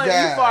passed call it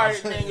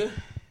gas. you farted, nigga.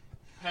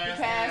 Pass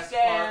passed gas,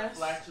 gas. fart,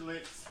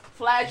 flatulence.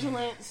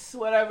 Flatulence,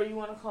 whatever you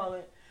want to call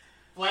it.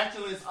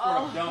 Flatulence for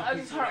Oh, young I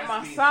just people. hurt that's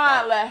my being side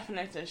fart. laughing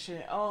at that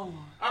shit. Oh.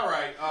 All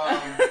right.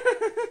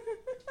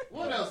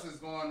 What else is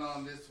going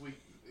on this week?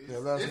 Yeah,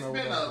 let us It's know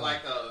been what a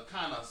like a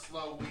kind of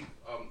slow week.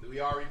 We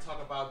already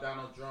talked about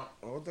Donald Trump.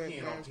 what that peeing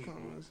on man's people.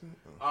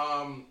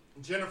 comment?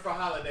 Jennifer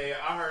Holliday.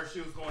 I heard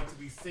she was going to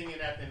be singing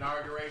at the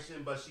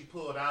inauguration, but she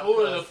pulled out.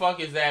 Who the 'cause, fuck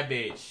is that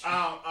bitch?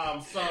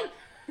 So,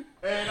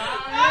 and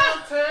I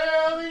am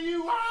telling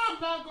you,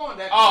 I'm not going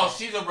that. Oh,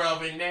 she's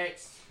irrelevant.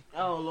 Next.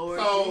 Oh Lord.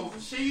 So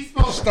she's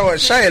supposed Just throwing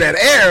shade at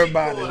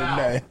everybody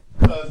today.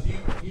 because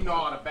you know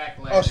all the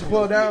backlash. Oh, she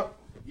pulled out?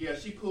 Yeah,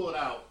 she pulled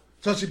out.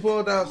 So she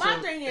pulled out. My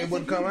so thing it is,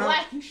 wouldn't if you come out.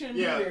 black, you shouldn't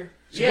Yeah. be here.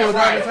 She Yeah, pulled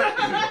right.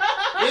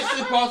 out. It's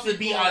supposed to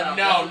be Pull a out.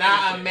 no, That's what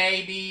not they a said.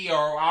 maybe,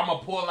 or I'm gonna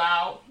pull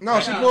out. No,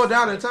 she pulled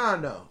out in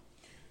time though.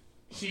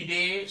 She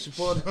did. She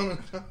pulled out in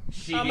time.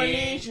 She I'ma did.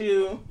 need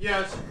you.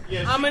 Yeah, she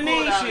I'ma pulled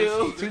need out and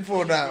you. She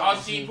pulled out.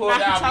 Oh, she pulled Now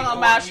you out. talking before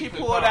about you she could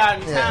pulled come.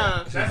 out in Yeah.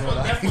 time. That's what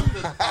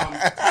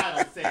the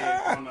title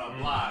said on the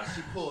blog.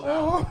 She pulled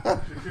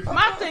out.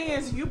 My thing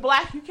is, if you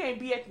black, you can't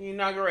be at the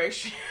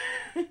inauguration.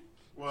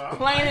 Well, I'm,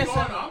 Plain I ain't and going,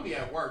 simple. I'll be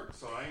at work,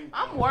 so I ain't.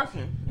 I'm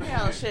working.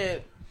 Hell,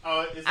 shit.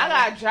 It's I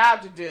got a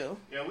job to do.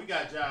 Yeah, we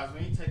got jobs. We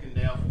ain't taking a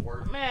day off of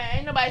work. Man,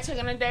 ain't nobody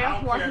taking a day I off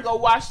don't work care. and go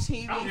watch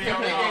TV. I don't Yeah, care if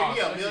they no, gave me $1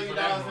 especially million for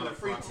that in a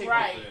free motherfucker. ticket.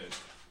 Right.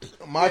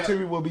 My Yeah.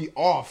 TV will be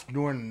off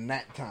during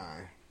that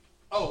time.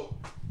 Oh,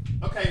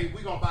 okay.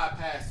 We gonna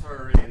bypass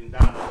her and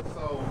Donna.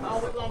 So. Oh,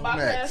 we're gonna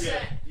bypass Yeah,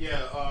 that.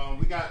 yeah.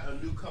 We got a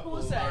new couple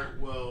Who's that? alert.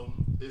 Well,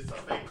 it's a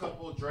fake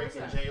couple, Drake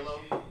Who's and that? J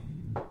Lo.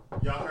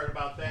 Y'all heard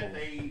about that?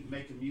 They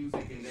making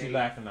music and She they.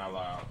 laughing out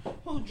loud.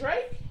 Who,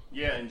 Drake?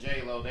 Yeah, and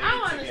J Lo. They I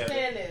don't together.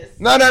 understand this.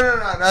 No.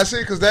 I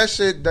see, because that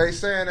shit they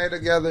saying they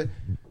together.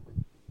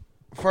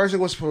 First it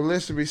was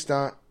publicity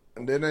stunt,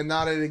 and then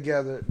now they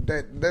together.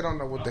 They don't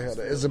know what the hell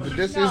that is. Is it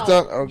publicity No,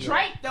 stunt? Okay.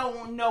 Drake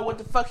don't know what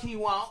the fuck he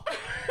want.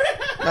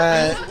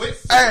 Man,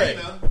 With Hey,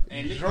 Serena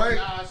and Nicki Drake.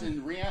 Minaj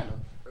and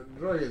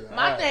Rihanna.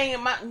 My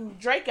thing,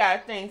 Drake got a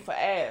thing for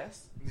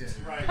ass.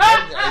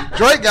 Right.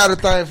 Drake got a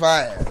thing for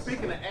ass.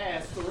 Speaking of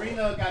ass,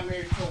 Serena got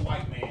married to a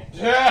white man.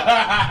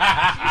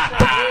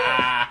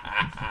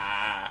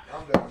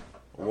 I'm done.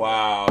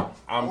 Wow,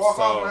 I'm Walk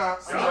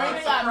off so. now.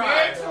 Serena got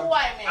married to a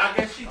white man. I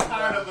guess she's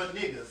tired of her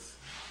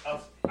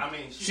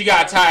niggas. She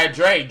got tired.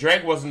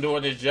 Drake wasn't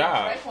doing his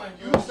job. Drake wasn't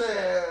You doing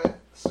said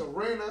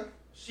Serena.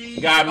 She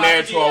Got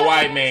married to a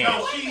white man.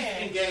 No, she's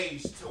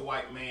engaged to a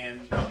white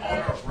man. The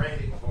owner of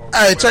Reddit. Or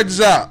Hey, check whatever.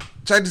 this out.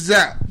 Check this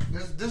out.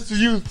 This to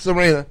you,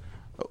 Serena.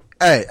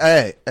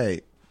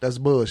 Hey. That's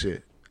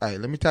bullshit. Hey,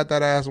 let me tap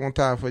that ass one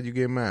time before you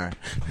get married.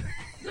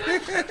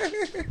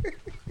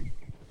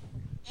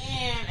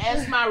 And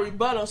as my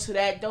rebuttal to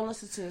that, don't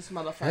listen to this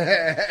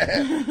motherfucker.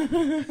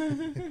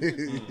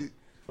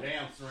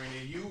 Damn,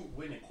 Serena, you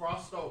went and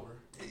crossed over.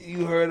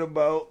 You heard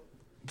about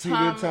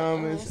Peter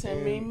Thomas and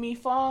and Mimi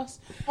Foss.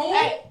 Who?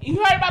 Hey,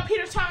 you heard about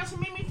Peter Thomas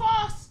and Mimi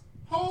Foss?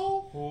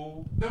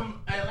 Who?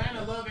 Them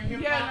Atlanta loving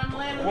him. Yeah, them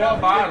Atlanta. What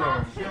about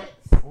Hip-hop him?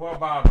 shits. What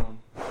about him?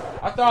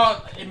 I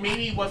thought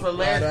Mimi was a Oh,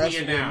 that's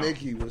lesbian what now.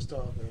 Nikki was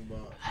talking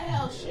about.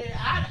 Hell shit.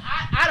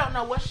 I don't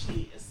know what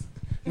she is.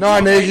 No,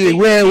 Nikki,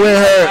 we ain't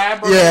heard.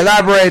 Yeah,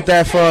 elaborate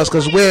that for us,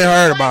 because we ain't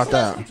heard about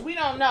that. We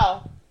don't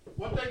know.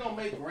 What they gonna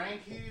make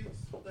grandkids?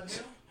 What the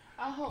hell?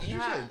 I hope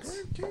not.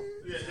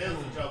 Yeah, that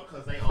was a joke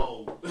because they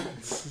old.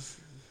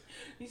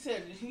 He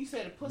said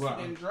the pussy Wow.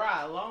 been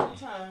dry a long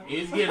time.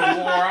 It's getting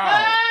wore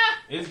out.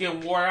 It's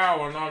getting wore out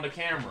on all the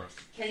cameras.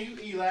 Can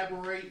you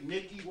elaborate,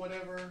 Nikki,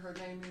 whatever her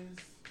name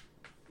is?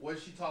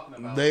 What's she talking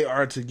about? They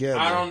are together.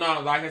 I don't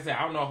know. Like I said,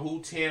 I don't know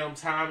who Tim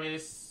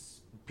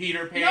Thomas,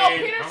 Peter Pan. No,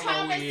 Peter I don't know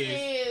Thomas who he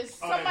is. is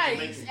Oh, that's somebody's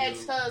Jamaican dude.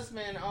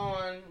 ex-husband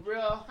on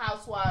Real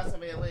Housewives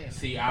of Atlanta.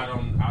 See, I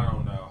don't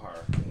know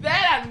her.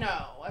 That I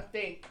know, I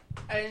think.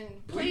 And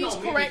please know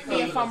me correct me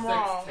because if of I'm the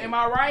sex wrong. tape. Am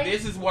I right?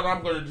 This is what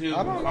I'm gonna do.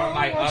 I don't know.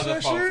 Unlike Watch other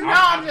that folks. shit. No,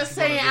 I'm just just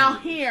gonna saying do-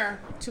 out here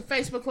to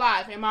Facebook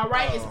Live. Am I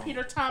right? Oh. Is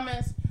Peter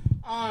Thomas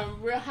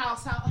on Real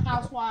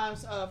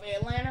Housewives of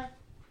Atlanta?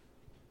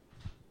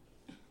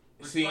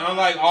 See,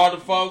 unlike all the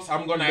folks,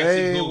 I'm gonna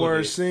actually They Google were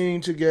this.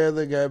 seen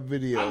together, got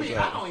videos. I mean,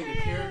 I out. don't even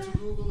care to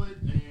Google it.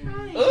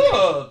 And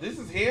Ugh, this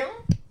is him.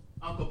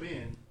 Uncle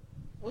Ben.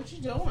 What you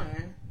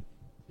doing?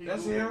 He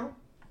That's Googled him.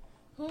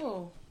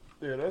 Who?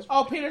 Yeah, that's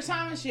Oh, Peter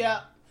Thomas.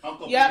 Yep,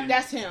 Uncle yep, Ben.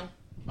 that's him.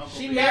 Uncle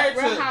She Ben. married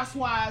Real to-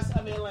 Housewives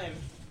of Atlanta.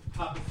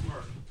 Papa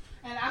Smurf.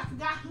 And I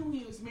forgot who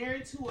he was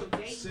married to or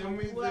dating Send or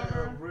me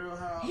whoever. the Real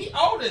House. He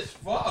old as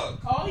fuck.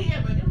 Oh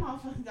yeah, but them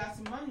motherfuckers got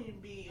some money to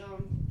be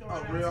throwing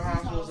out Real to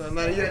House these was hoes.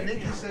 Atlanta. Yeah,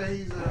 Nikki said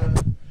he's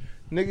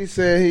Nikki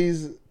said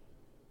he's.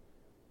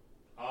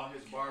 All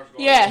his bars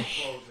go Yeah,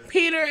 closing.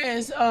 Peter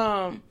is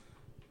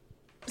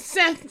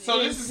Seth. So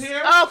this is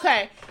him?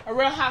 Okay, a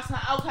Real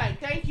Housewife. Okay,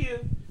 thank you.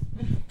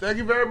 Thank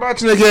you very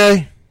much,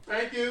 Nikki.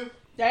 Thank you.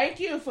 Thank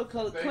you for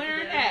clearing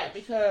very that much.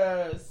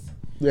 because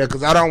Yeah,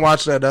 because I don't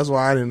watch that. That's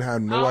why I didn't have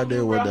I no don't idea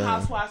do what Real that.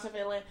 Housewives of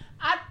Atlanta.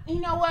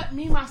 You know what?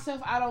 Me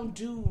myself, I don't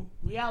do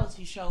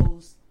reality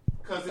shows.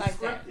 Because it's Like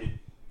that. scripted.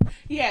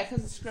 Yeah,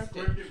 because it's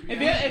scripted.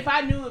 Scripted If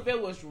I knew if it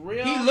was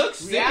real, He looks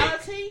sick.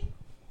 reality.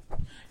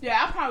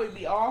 Yeah, I'd probably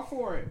be all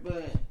for it.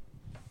 But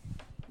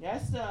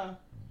that's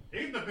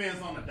It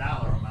depends on the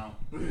dollar amount.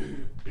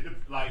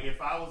 Like if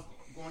I was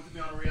going to be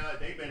on a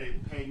reality, they better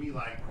pay me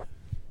like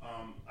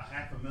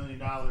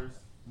 $500,000.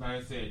 Like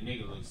I said,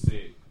 nigga looks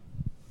sick.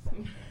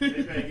 They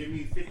better give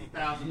me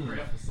 $50,000 per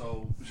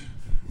episode.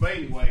 But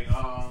anyway,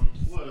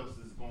 what else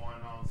is going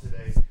on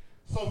today?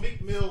 So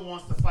Meek Mill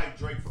wants to fight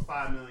Drake for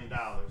 $5 million.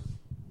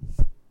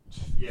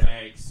 Yeah.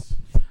 Thanks.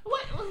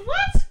 what?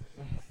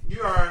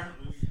 You are.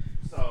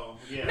 So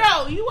yeah.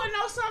 No, you want to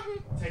know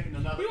something? Taking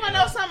another. You want to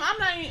know something? I'm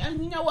not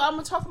even, you know what? I'm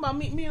going to talk about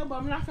Meek Mill, but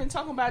I'm not going to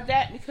talk about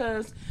that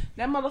because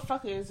that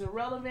motherfucker is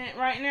irrelevant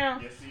right now.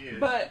 Yes, he is.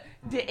 But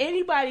did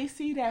anybody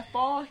see that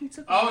fall he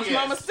took Oh, on his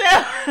yes. mama's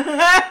step?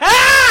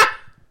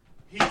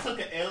 He took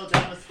an L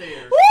down the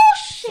stairs. Woo,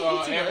 shit. So he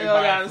took an L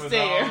everybody, down the for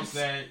stairs. those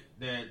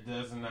that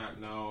does not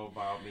know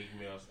about Meek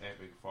Mill's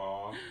epic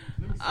fall,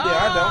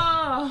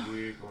 I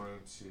we're going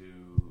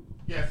to.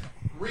 Yes.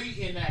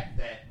 Reenact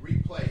that.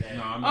 Replay that.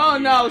 No, I'm Oh,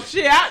 not no, doing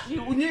shit. that. You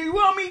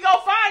want me to go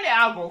find it?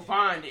 I'll go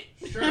find it.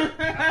 Sure. Did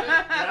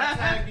I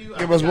tag you?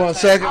 Give us 1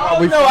 second.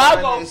 Oh, we no, I'll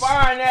find go this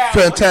find that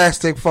one.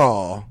 Fantastic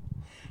fall.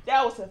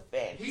 That was a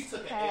fact. He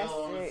took an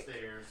L on the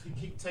stairs. He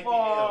keep taking L's.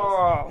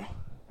 Oh.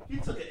 He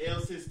took an L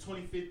since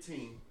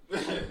 2015.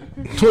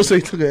 What's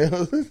he took a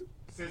L?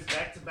 Since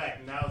back to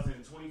back. Now it's in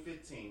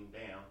 2015.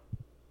 Damn.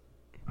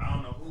 I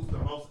don't know who's the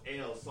most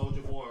L,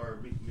 Soulja Boy or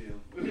Meek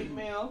Mill. Meek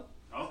Mill.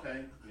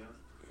 Okay. Yeah.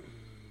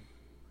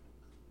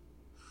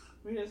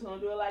 We just gonna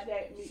do it like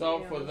that. Meek So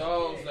Mill. for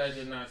those that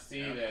did not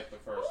see that the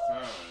first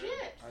time,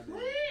 Shit,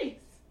 please.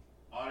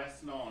 Oh, that's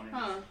snow on it.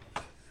 Huh.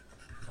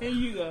 Here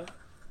you go.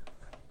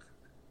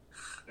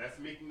 That's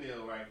Meek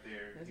Mill right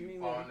there. That's He Meek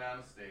falling Mill. down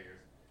the stairs.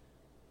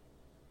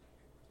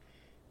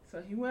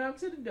 So he went up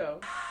to the door.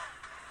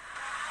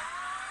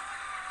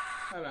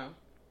 Hold on.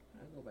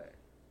 I'll go back.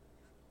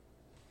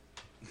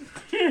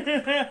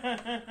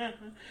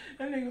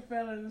 That nigga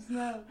fell in the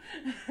snow.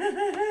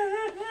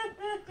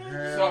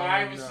 so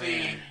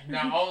obviously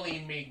not only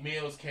Meek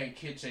Mills can't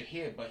catch a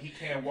hit, but he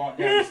can't walk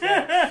down the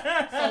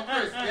steps. So,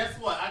 Chris, guess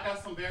what? I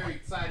got some very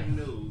exciting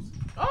news.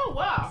 Oh,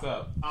 wow. What's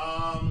up?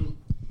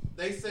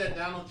 They said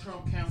Donald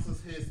Trump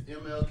cancels his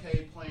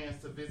MLK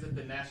plans to visit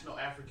the National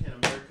African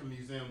American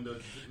Museum.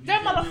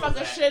 That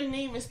motherfucker shouldn't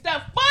even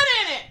step foot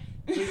in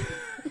it.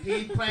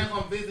 He plans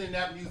on visiting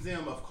that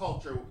museum of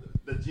culture,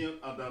 the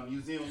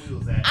museum we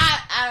was at.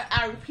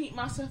 I repeat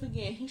myself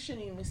again. He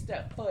shouldn't even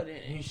step foot in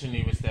it. He shouldn't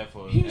even step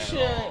foot. He at should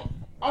all.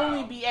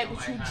 only Wow. be able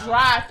to Like how?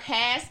 drive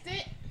past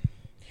it,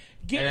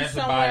 get And to that's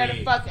somewhere about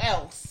the it. fuck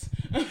else.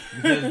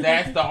 Because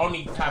that's the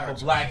only type of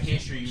black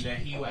history that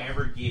he will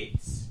ever get.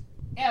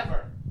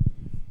 Ever.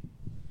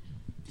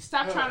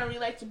 Stop trying to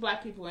relate to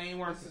black people. It ain't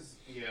working.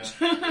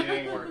 It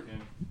ain't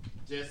working.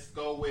 Just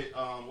go with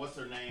what's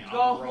her name?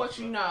 Go with Omarosa. what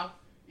you know.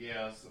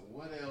 Yeah. So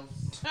what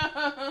else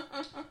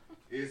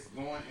is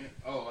going?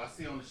 I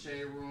see on the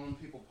Shade Room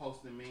people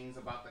posting memes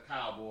about the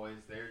Cowboys.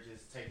 They're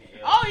just taking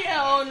L's. Oh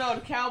yeah, oh no,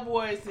 the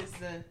Cowboys is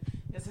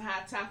a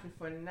hot topic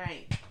for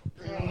tonight.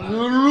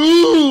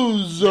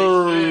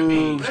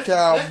 Losers, Let's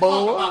talk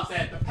Cowboys. about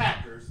that. The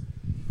Packers.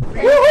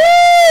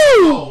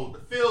 Woohoo! The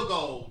field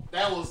goal.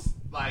 That was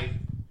like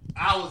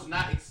I was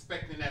not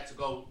expecting that to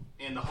go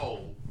in the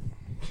hole.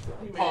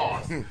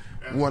 Pause. You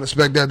want to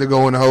expect that to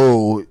go in the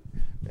hole?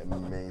 That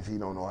means he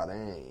don't know how to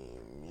aim.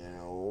 You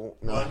know.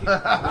 Well,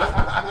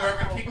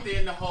 whoever kicked it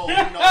in the hole, he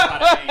knows how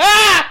to aim.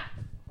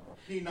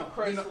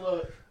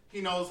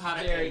 He knows how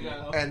to There aim. you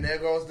go. And there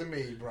goes the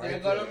me, right There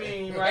go to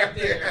there. me right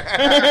there.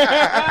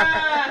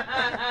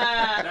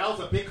 That was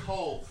a big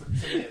hole to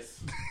miss.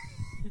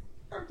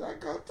 I'm not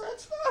gonna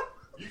touch that.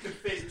 You can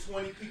fit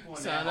 20 people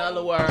in So that in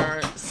other hole.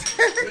 words,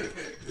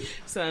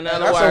 so in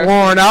other That's a words,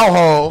 worn out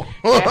hole.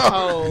 that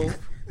hole,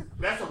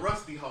 That's a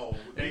rusty hole.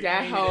 They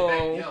That painted hole- it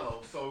back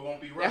yellow so it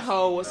won't be rusty. that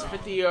hole was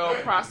 50-year-old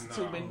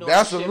prostitute been doing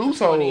That's a shit for loose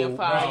 20 hole. and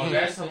 5 No, years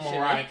that's a and shit.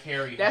 Mariah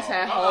Carey That's hole.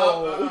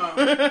 that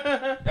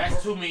hole.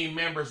 That's too many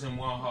members in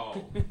one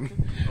hole.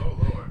 Oh,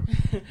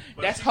 Lord.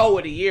 That's hoe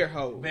of the year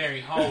hole.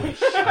 Very hoish.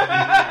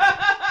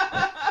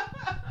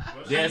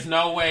 There's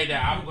no way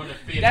that I'm going to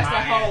fit That's my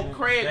the hole ass-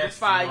 Craig was that's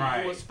fighting.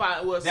 right.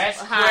 Was That's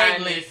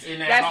hiding. Craigslist in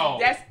that hole.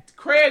 That's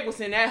Craig was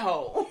in that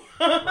hole.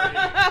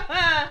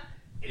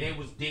 They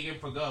was digging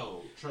for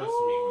gold. Trust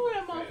Ooh, me.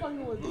 that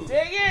motherfucker was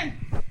digging.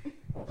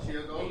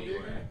 She'll go Anyway.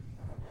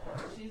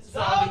 She's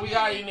So, do we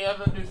got any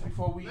other news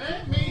before we...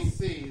 Let me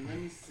see.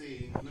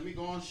 Let me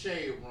go on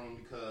Shade Room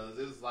because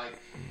it was like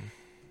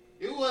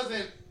it was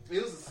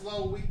a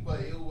slow week,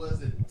 but it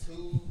wasn't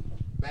too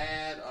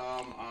bad.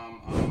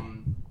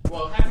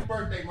 Well, happy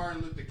birthday,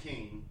 Martin Luther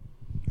King.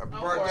 Happy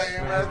Of birthday,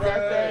 course.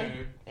 America.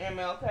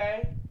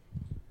 MLK.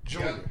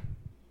 Junior.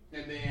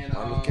 And then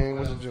Martin Luther King what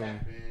was a else junior.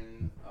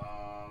 happened?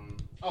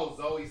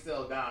 Zoe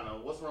Saldana.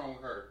 What's wrong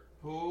with her?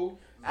 Who?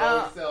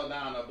 Zoe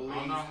Saldana believes I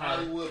don't know her.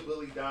 Hollywood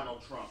bully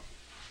Donald Trump.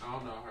 I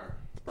don't know her.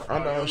 I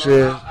know You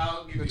shit.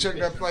 I'll give The you chick the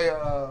that picture. play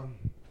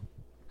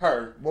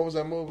Her. what was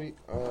that movie?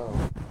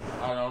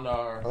 I don't know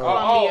her.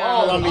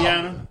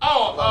 Colombiana.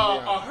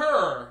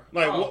 Her.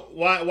 Like, Oh.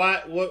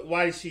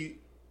 why did she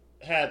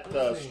have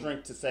the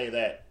strength to say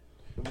that?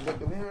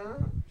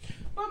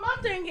 But my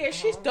thing is,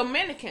 she's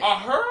Dominican.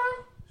 Her?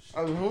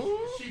 Who?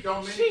 She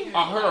Dominican.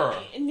 Her.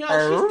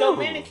 No, she's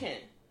Dominican.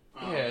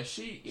 Yeah,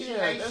 she. Yeah,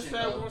 Haitian, that's though,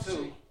 that one too.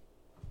 too.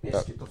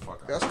 Bitch, get the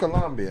fuck out. That's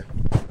Colombia.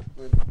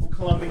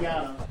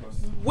 Colombiana.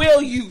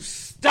 Will you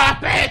stop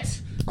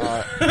it?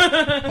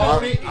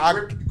 Hold it I-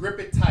 and grip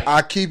it tight.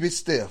 I keep it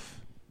stiff.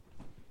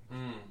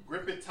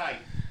 Grip it tight.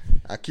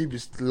 I keep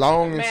it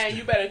long and Man, stiff.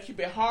 you better keep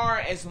it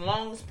hard as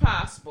long as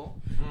possible.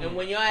 And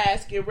when your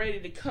ass get ready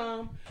to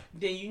come,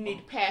 then you need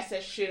to pass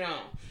that shit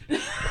on. No.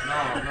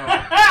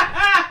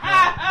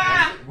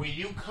 When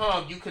you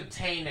come, you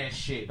contain that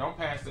shit. Don't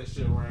pass that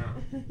shit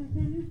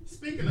around.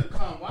 Speaking of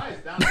cum, why is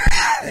Donald Trump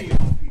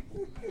peeing on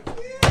people?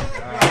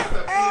 Why is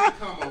the pee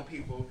cum on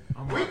people?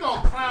 We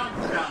gonna clown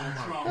Donald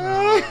Trump.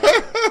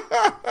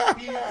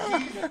 He's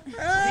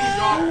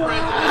our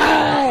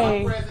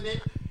president.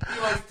 President. He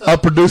likes to. Our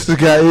producer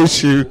got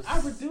issues.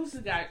 Our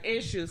producer got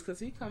issues because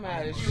he come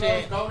out of He loves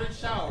shit. golden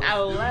showers. I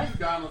Do left- you,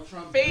 Donald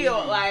Trump? Feel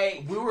Do you?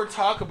 like, We were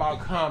talking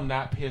about cum,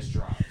 not piss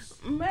drops.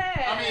 man.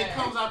 I mean, it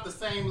comes out the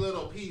same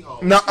little pee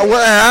hole. No,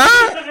 what?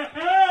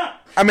 Huh?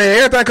 I mean,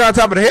 everything comes on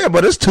top of the head,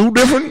 but it's two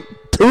different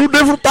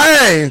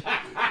things.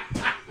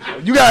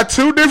 You got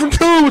two different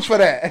tubes for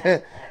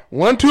that.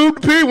 One tube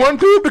to pee, one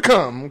tube to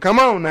come. Come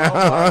on now.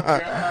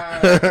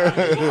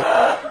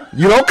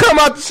 You don't come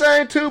out the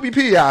same tube you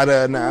pee out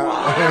of now.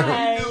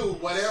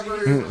 Whatever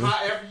you do,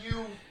 however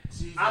you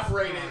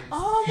operate it,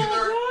 Oh my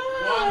either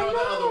one or the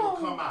God, other will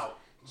no. come out.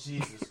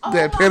 Jesus.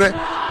 Depending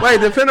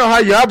on how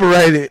you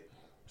operate it.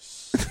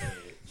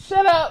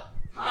 Shut up.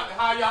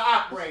 How y'all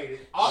operate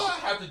it? All I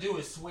have to do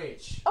is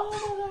switch. Oh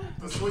my God.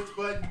 The switch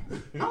button.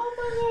 Oh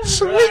my God.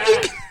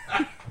 Sweet.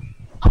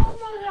 Oh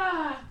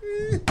my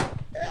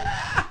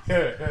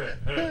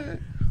God.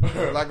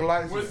 Like a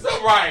light. What's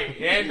up, right?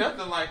 Ain't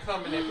nothing like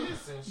coming in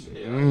this and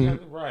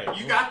shit. Right.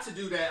 You got to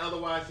do that,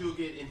 otherwise you'll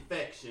get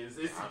infections.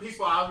 It's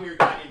people out here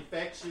got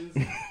infections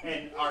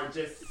and are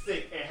just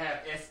sick and have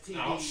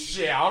STDs. Oh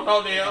shit, I don't know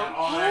and them.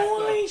 all that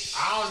Holy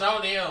stuff. I don't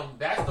know them.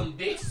 That's them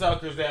dick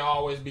suckers that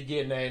always be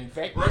getting that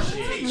infected Brush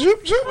your shit. teeth.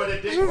 Zoop, zoop, For the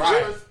dick zoop,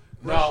 Right. suckers,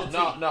 No, brush your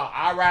no, teeth. no.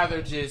 I'd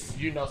rather just,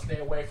 stay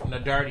away from the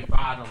dirty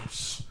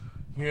bottoms.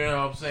 You know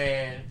what I'm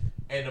saying?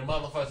 And the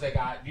motherfuckers that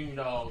got,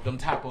 them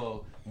type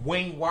of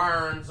wing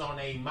worms on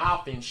their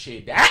mouth and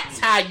shit. That's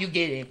how you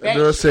get infected.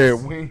 Girl said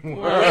wing. When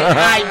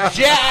I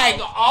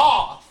jag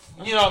off.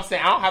 You know what I'm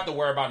saying? I don't have to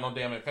worry about no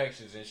damn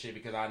infections and shit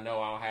because I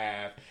know I don't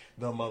have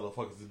the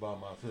motherfuckers by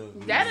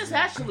myself. That is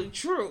actually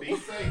true. Be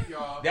safe,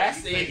 y'all.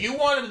 That's Be if safe. you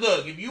want to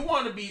look. If you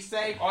want to be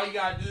safe, all you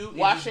gotta do is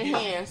Wash just your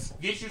hands.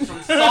 Get you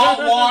some salt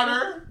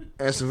water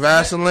And some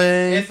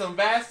Vaseline. and some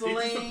Get you some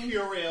Vaseline.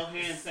 Purell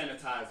hand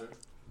sanitizer.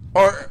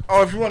 Or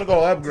if you want to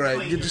go upgrade,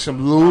 get you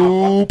some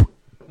lube.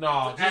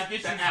 No, just After-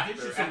 get you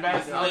after- some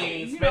after-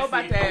 Vaseline. You know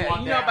about especially if that.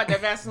 want You know about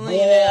that Vaseline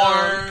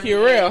warm, and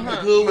Purell,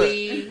 huh?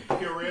 gooey.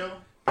 Purell.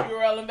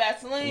 Purell and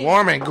Vaseline.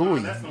 Warm and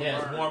gooey. That's no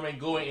Yes, burn. warm and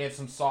gooey and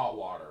some salt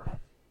water.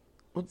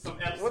 Some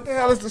Epsom What the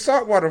hell is the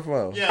salt water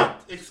for? Yeah,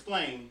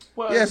 explain.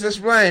 Well, Yes,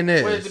 explain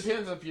Well, it this.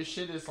 depends if your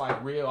shit is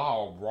like real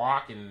all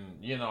rock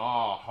and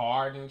all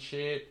hard and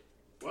shit.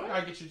 What?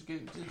 I get you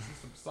some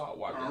salt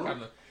water.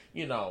 Kind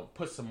of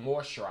put some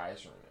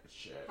moisturizer in that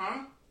shit.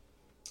 Huh?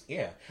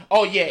 Yeah.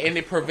 Oh yeah, and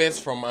it prevents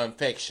from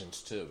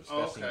infections too,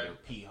 especially Okay. in your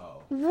pee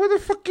hole. Where the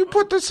fuck you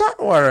put the salt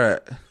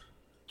water at?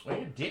 Or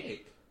your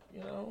dick.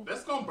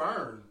 That's gonna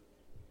burn.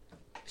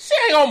 Shit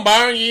ain't gonna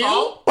burn you.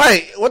 Salt?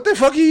 Wait, what the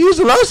fuck you use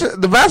the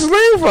lotion, the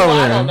Vaseline for? I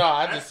then? don't know.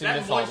 I just seen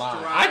That this online.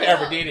 moisturizer. I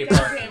never did it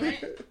personally.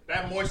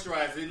 That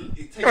moisturizer,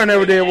 it takes I never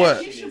away did the what?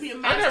 ashiness. You should be a I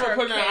master never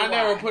put of no, KY. I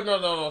never put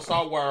no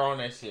salt water on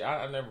that shit.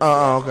 I never.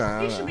 Oh,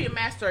 okay. You should be a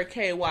master of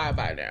KY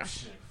by now.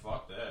 Shit,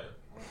 fuck that.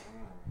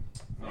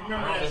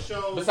 Remember that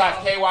show? Besides,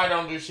 KY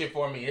don't do shit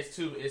for me. It's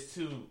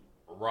too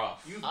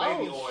rough. Use baby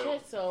Oh oil.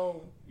 shit!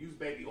 So, Use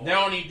baby oil. They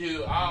only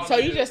do. I don't so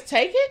do- you just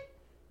take it?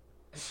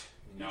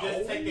 no. You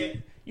just take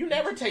it. You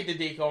never take the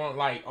dick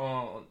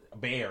on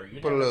bare.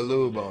 You Put a never-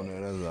 little lube on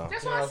there. That's all.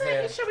 That's You why know I what I'm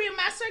said he saying? should be a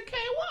master of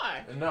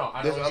KY. No,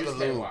 I There's don't use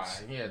other KY.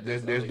 lubes. Yeah,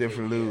 There's other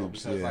different lubes,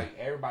 Because yeah. like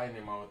everybody in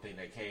their mom think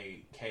that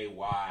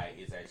KY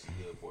is actually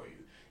good for you.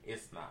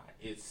 It's not.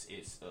 It's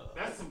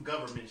That's some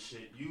government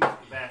shit. Use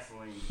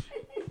Vaseline.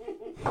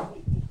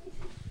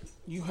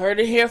 You heard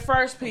it here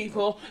first,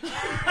 people.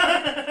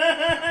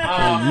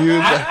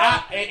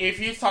 if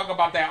you talk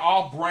about that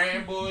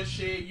off-brand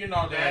bullshit, you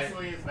know that.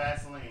 Vaseline is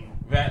Vaseline.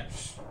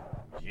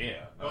 Yeah.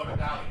 Go to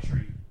Dollar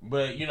Tree.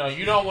 But you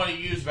don't want to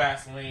use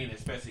Vaseline,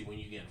 especially when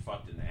you're getting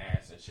fucked in the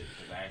ass and shit,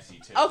 because I actually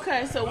tell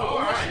Okay, so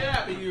what should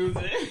I be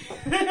using?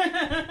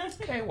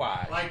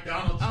 KY. Like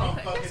Donald Trump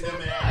Okay, fucking that's them in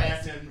the not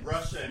ass in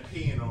Russia and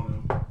peeing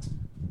on them.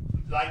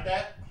 Like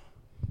that?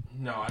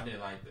 No, I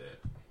didn't like that.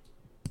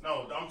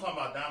 No, I'm talking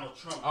about Donald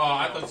Trump. Oh,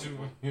 I thought you.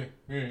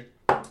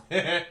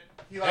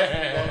 He likes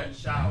to go in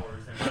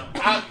showers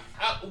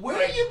and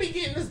Where do you be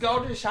getting this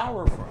golden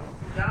shower from?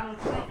 Donald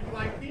Trump, he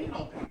like peeing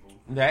on people.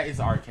 That is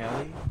R.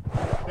 Kelly.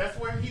 That's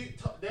where he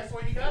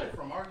got it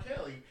from. R.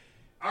 Kelly.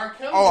 R.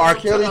 Kelly. Oh, R.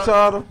 Kelly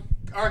taught him.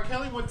 R.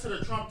 Kelly went to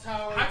the Trump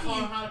Tower How and can taught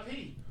you- him how to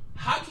pee.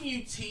 How can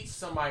you teach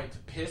somebody to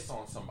piss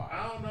on somebody?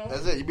 I don't know.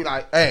 That's it. You be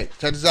like, hey,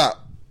 check this out.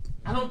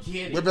 I don't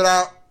get it. Whip it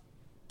out.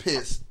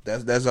 Piss.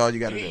 That's all you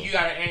gotta You, do. you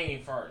gotta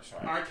aim first,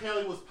 right? R.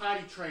 Kelly was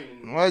potty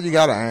training. Well, you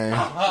gotta aim.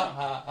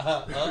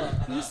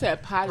 You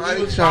said potty. Potty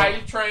You was Trump.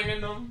 probably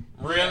training them?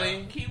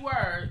 Really?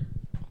 Keyword.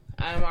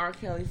 I'm R.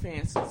 Kelly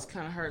fan, so it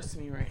kind of hurts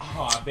me right now.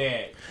 Oh, I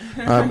bet.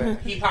 I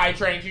He probably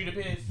trained you to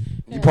piss.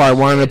 You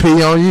probably wanted to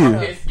pee on you.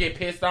 Get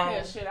pissed on.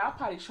 Yeah, shit, I'll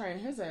potty train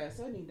his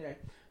ass any day.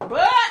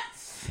 But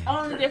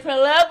on a different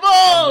I don't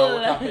know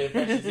what type of level.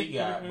 infections he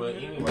got, but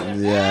anyway.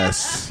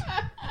 Yes.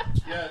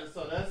 Yeah,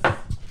 so that's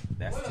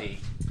That's T.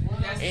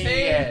 That's And it.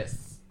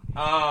 yes.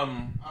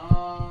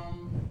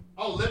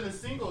 Living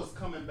Single is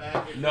coming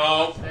back. If you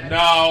No. watch that.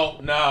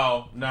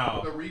 No.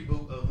 The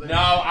reboot of Living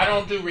No, I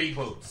don't do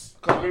reboots.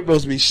 Cause we're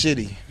supposed to be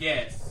shitty.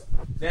 Yes.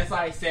 That's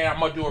like saying I'm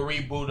gonna do a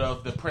reboot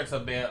of the Prince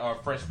of Bel or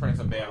Fresh Prince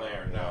of Bel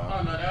Air. No.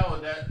 Oh no,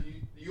 that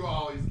you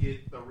always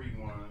get the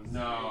reruns.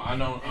 No, I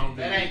don't do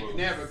That ain't reboots.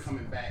 never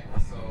coming back.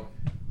 So,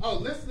 let's Now,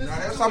 listen.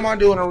 that's to something what- I'm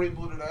doing a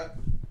reboot of that.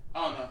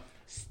 Oh no,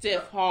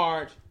 Stiff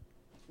hard.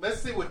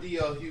 let's see what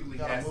D.L. Hughley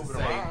Gotta has to move it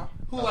say. around.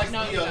 Who likes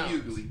No, you D.L. don't.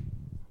 Hughley?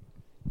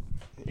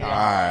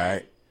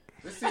 Alright.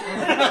 Let's see.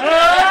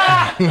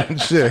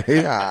 What, Shit,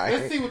 let's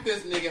alright. see what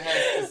this nigga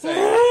has to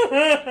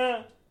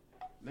say.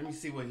 Let me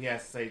see what he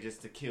has to say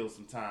just to kill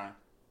some time.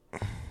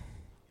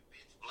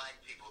 It's black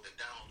people that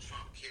Donald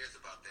Trump cares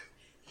about them.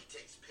 He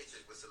takes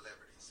pictures with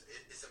celebrities.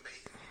 It's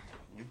amazing.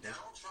 If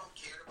Donald Trump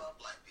cared about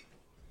black people,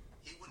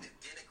 he wouldn't have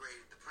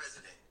denigrated the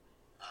president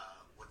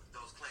with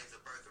those claims of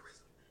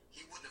birtherism.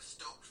 He wouldn't have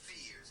stoked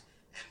fears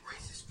and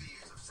racist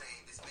fears of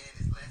saying this man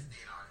is less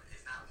than or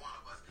is not one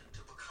of us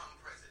to become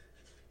president.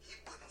 He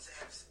wouldn't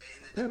have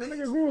in the Damn, that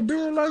debates nigga grew a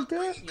beard like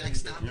that? bringing back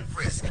stop and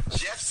frisk.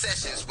 Jeff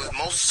Sessions would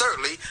most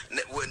certainly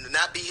would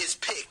not be his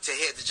pick to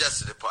head the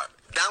Justice Department.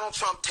 Donald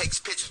Trump takes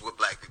pictures with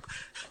black people.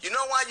 You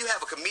know why you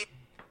have a comedian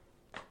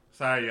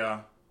Sorry,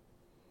 y'all.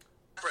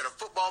 and a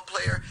football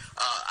player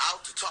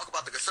out to talk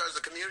about the concerns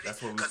of the community?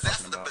 That's what we Because were that's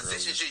talking the about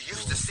positions earlier. you're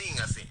used to seeing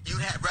us in.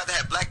 You'd rather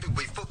have black people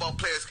be football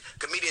players,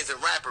 comedians,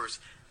 and rappers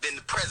than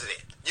the president.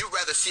 You'd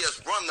rather see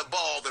us run the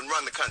ball than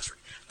run the country.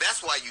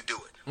 That's why you do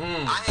it.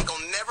 I ain't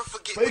gonna never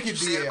forget what you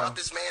said about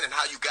this man and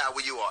how you got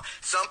where you are.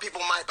 Some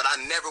people might, but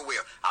I never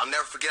will. I'll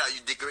never forget how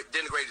you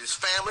denigrated his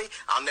family.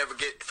 I'll never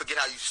forget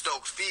how you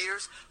stoked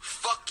fears.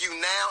 Fuck you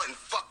now and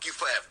fuck you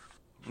forever.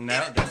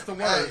 Now that's the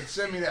word. Hey,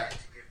 send me that.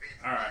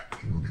 All right.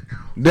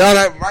 Down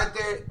that right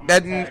there,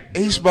 that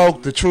he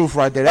spoke the truth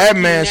right there. That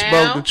man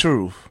now? spoke the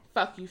truth,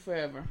 Fuck you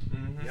forever.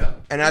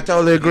 and I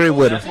totally agree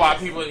with That's him. why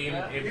people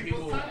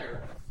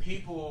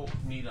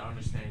need to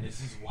understand this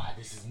is why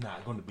this is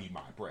not going to be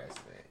my president.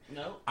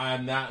 Nope.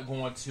 I'm not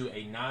going to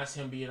acknowledge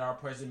him being our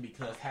president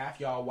because half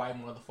y'all white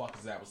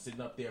motherfuckers that was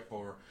sitting up there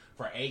for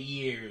 8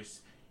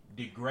 years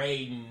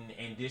degrading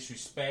and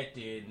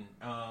disrespecting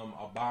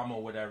Obama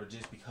or whatever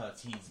just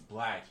because he's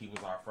black. He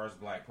was our first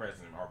black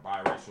president or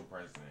biracial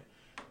president.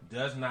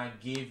 Does not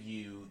give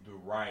you the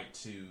right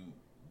to,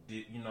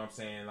 you know what I'm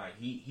saying? Like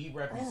he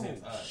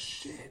represents us.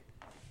 Shit.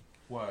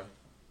 What?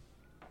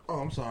 Oh,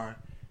 I'm sorry.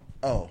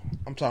 Oh,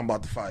 I'm talking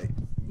about the fight.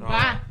 No.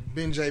 Bye.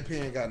 Ben J.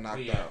 Penn got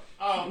knocked Yeah. out.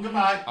 Oh,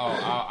 goodbye. Oh,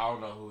 I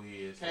don't know who he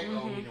is. Can't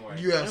go. Anyway.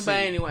 UFC. But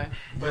anyway,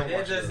 But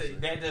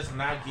that does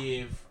not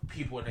give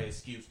people an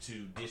excuse to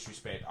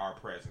disrespect our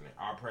president.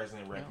 Our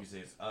president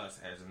represents us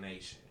as a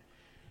nation.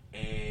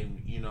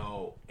 And, you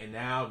know, and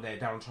now that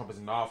Donald Trump is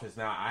in office,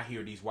 now I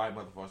hear these white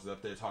motherfuckers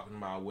up there talking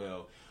about,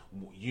 well,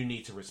 you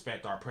need to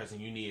respect our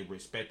president. You need to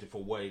respect it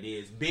for what it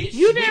is. Bitch,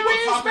 You we didn't were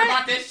talking respect-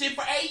 about that shit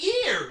for 8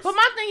 years. but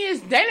my thing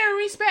is, they didn't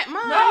respect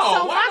mine. No,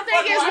 so why my the thing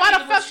fuck is, do I why need the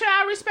to fuck should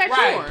I respect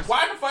right. yours?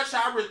 Why the fuck should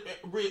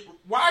I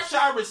why should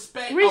I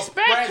respect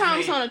Respect a president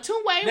comes on a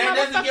two-way that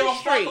doesn't give a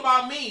motherfucking fuck street.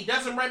 about me,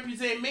 doesn't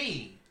represent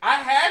me? I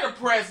had a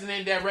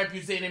president that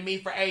represented me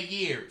for 8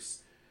 years.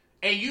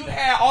 And you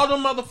had all the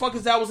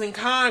motherfuckers that was in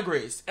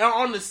Congress and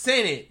on the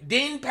Senate,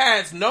 didn't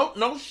pass no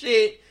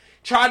shit,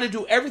 tried to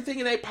do everything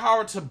in their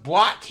power to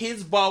block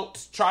his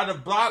votes, try to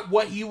block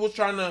what he was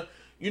trying to,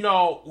 he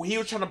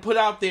was trying to put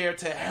out there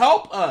to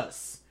help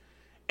us.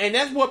 And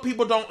that's what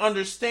people don't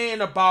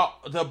understand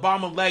about the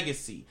Obama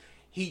legacy.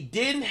 He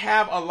didn't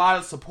have a lot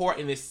of support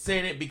in the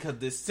Senate because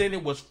the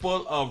Senate was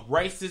full of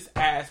racist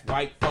ass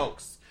white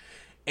folks.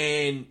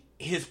 And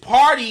his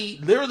party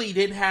literally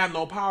didn't have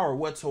no power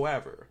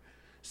whatsoever.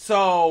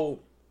 So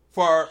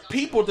for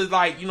people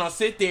to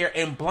sit there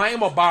and blame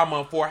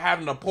Obama for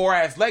having a poor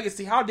ass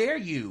legacy, how dare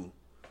you?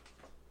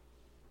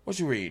 What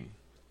you reading?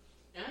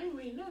 I ain't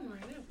reading nothing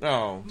right now.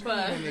 Oh. But,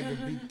 That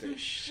nigga beat the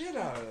shit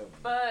out of him.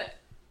 but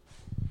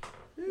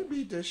He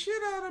beat the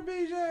shit out of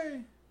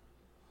BJ.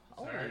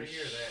 Sorry to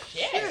hear that.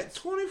 Shit,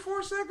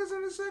 24 seconds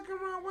in the second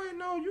round. Wait,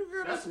 no, you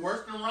got That's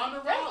worse than Ronda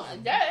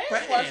Rousey. That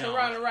is worse than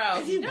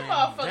Ronda He Rousey. Them went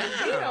motherfuckers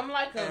down. beat him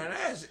like Man, a.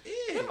 that's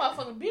it. Them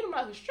motherfuckers beat him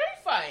like a street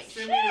fight.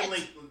 Send me the Shit.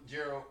 link,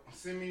 Gerald.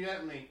 Send me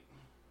that link.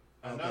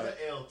 Another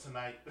L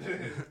tonight.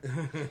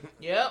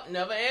 Yep,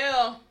 another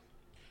L.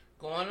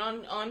 Going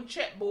on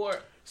checkboard.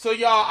 So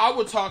y'all, I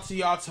will talk to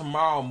y'all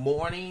tomorrow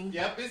morning.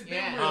 Yep, it's been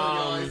Yeah. real,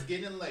 y'all. It's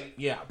getting late.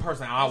 Yeah,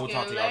 personally, I will It's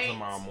talk to y'all getting late.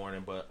 tomorrow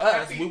morning. But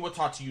us, we will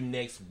talk to you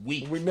next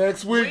week. We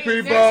next week, We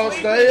people. next week.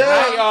 Stay All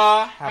up. right,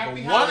 y'all. Have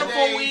Happy a wonderful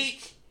holidays.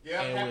 week.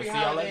 Yep, And happy we'll see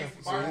y'all holidays.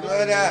 later. Barney.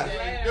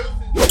 Later.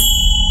 Deuces.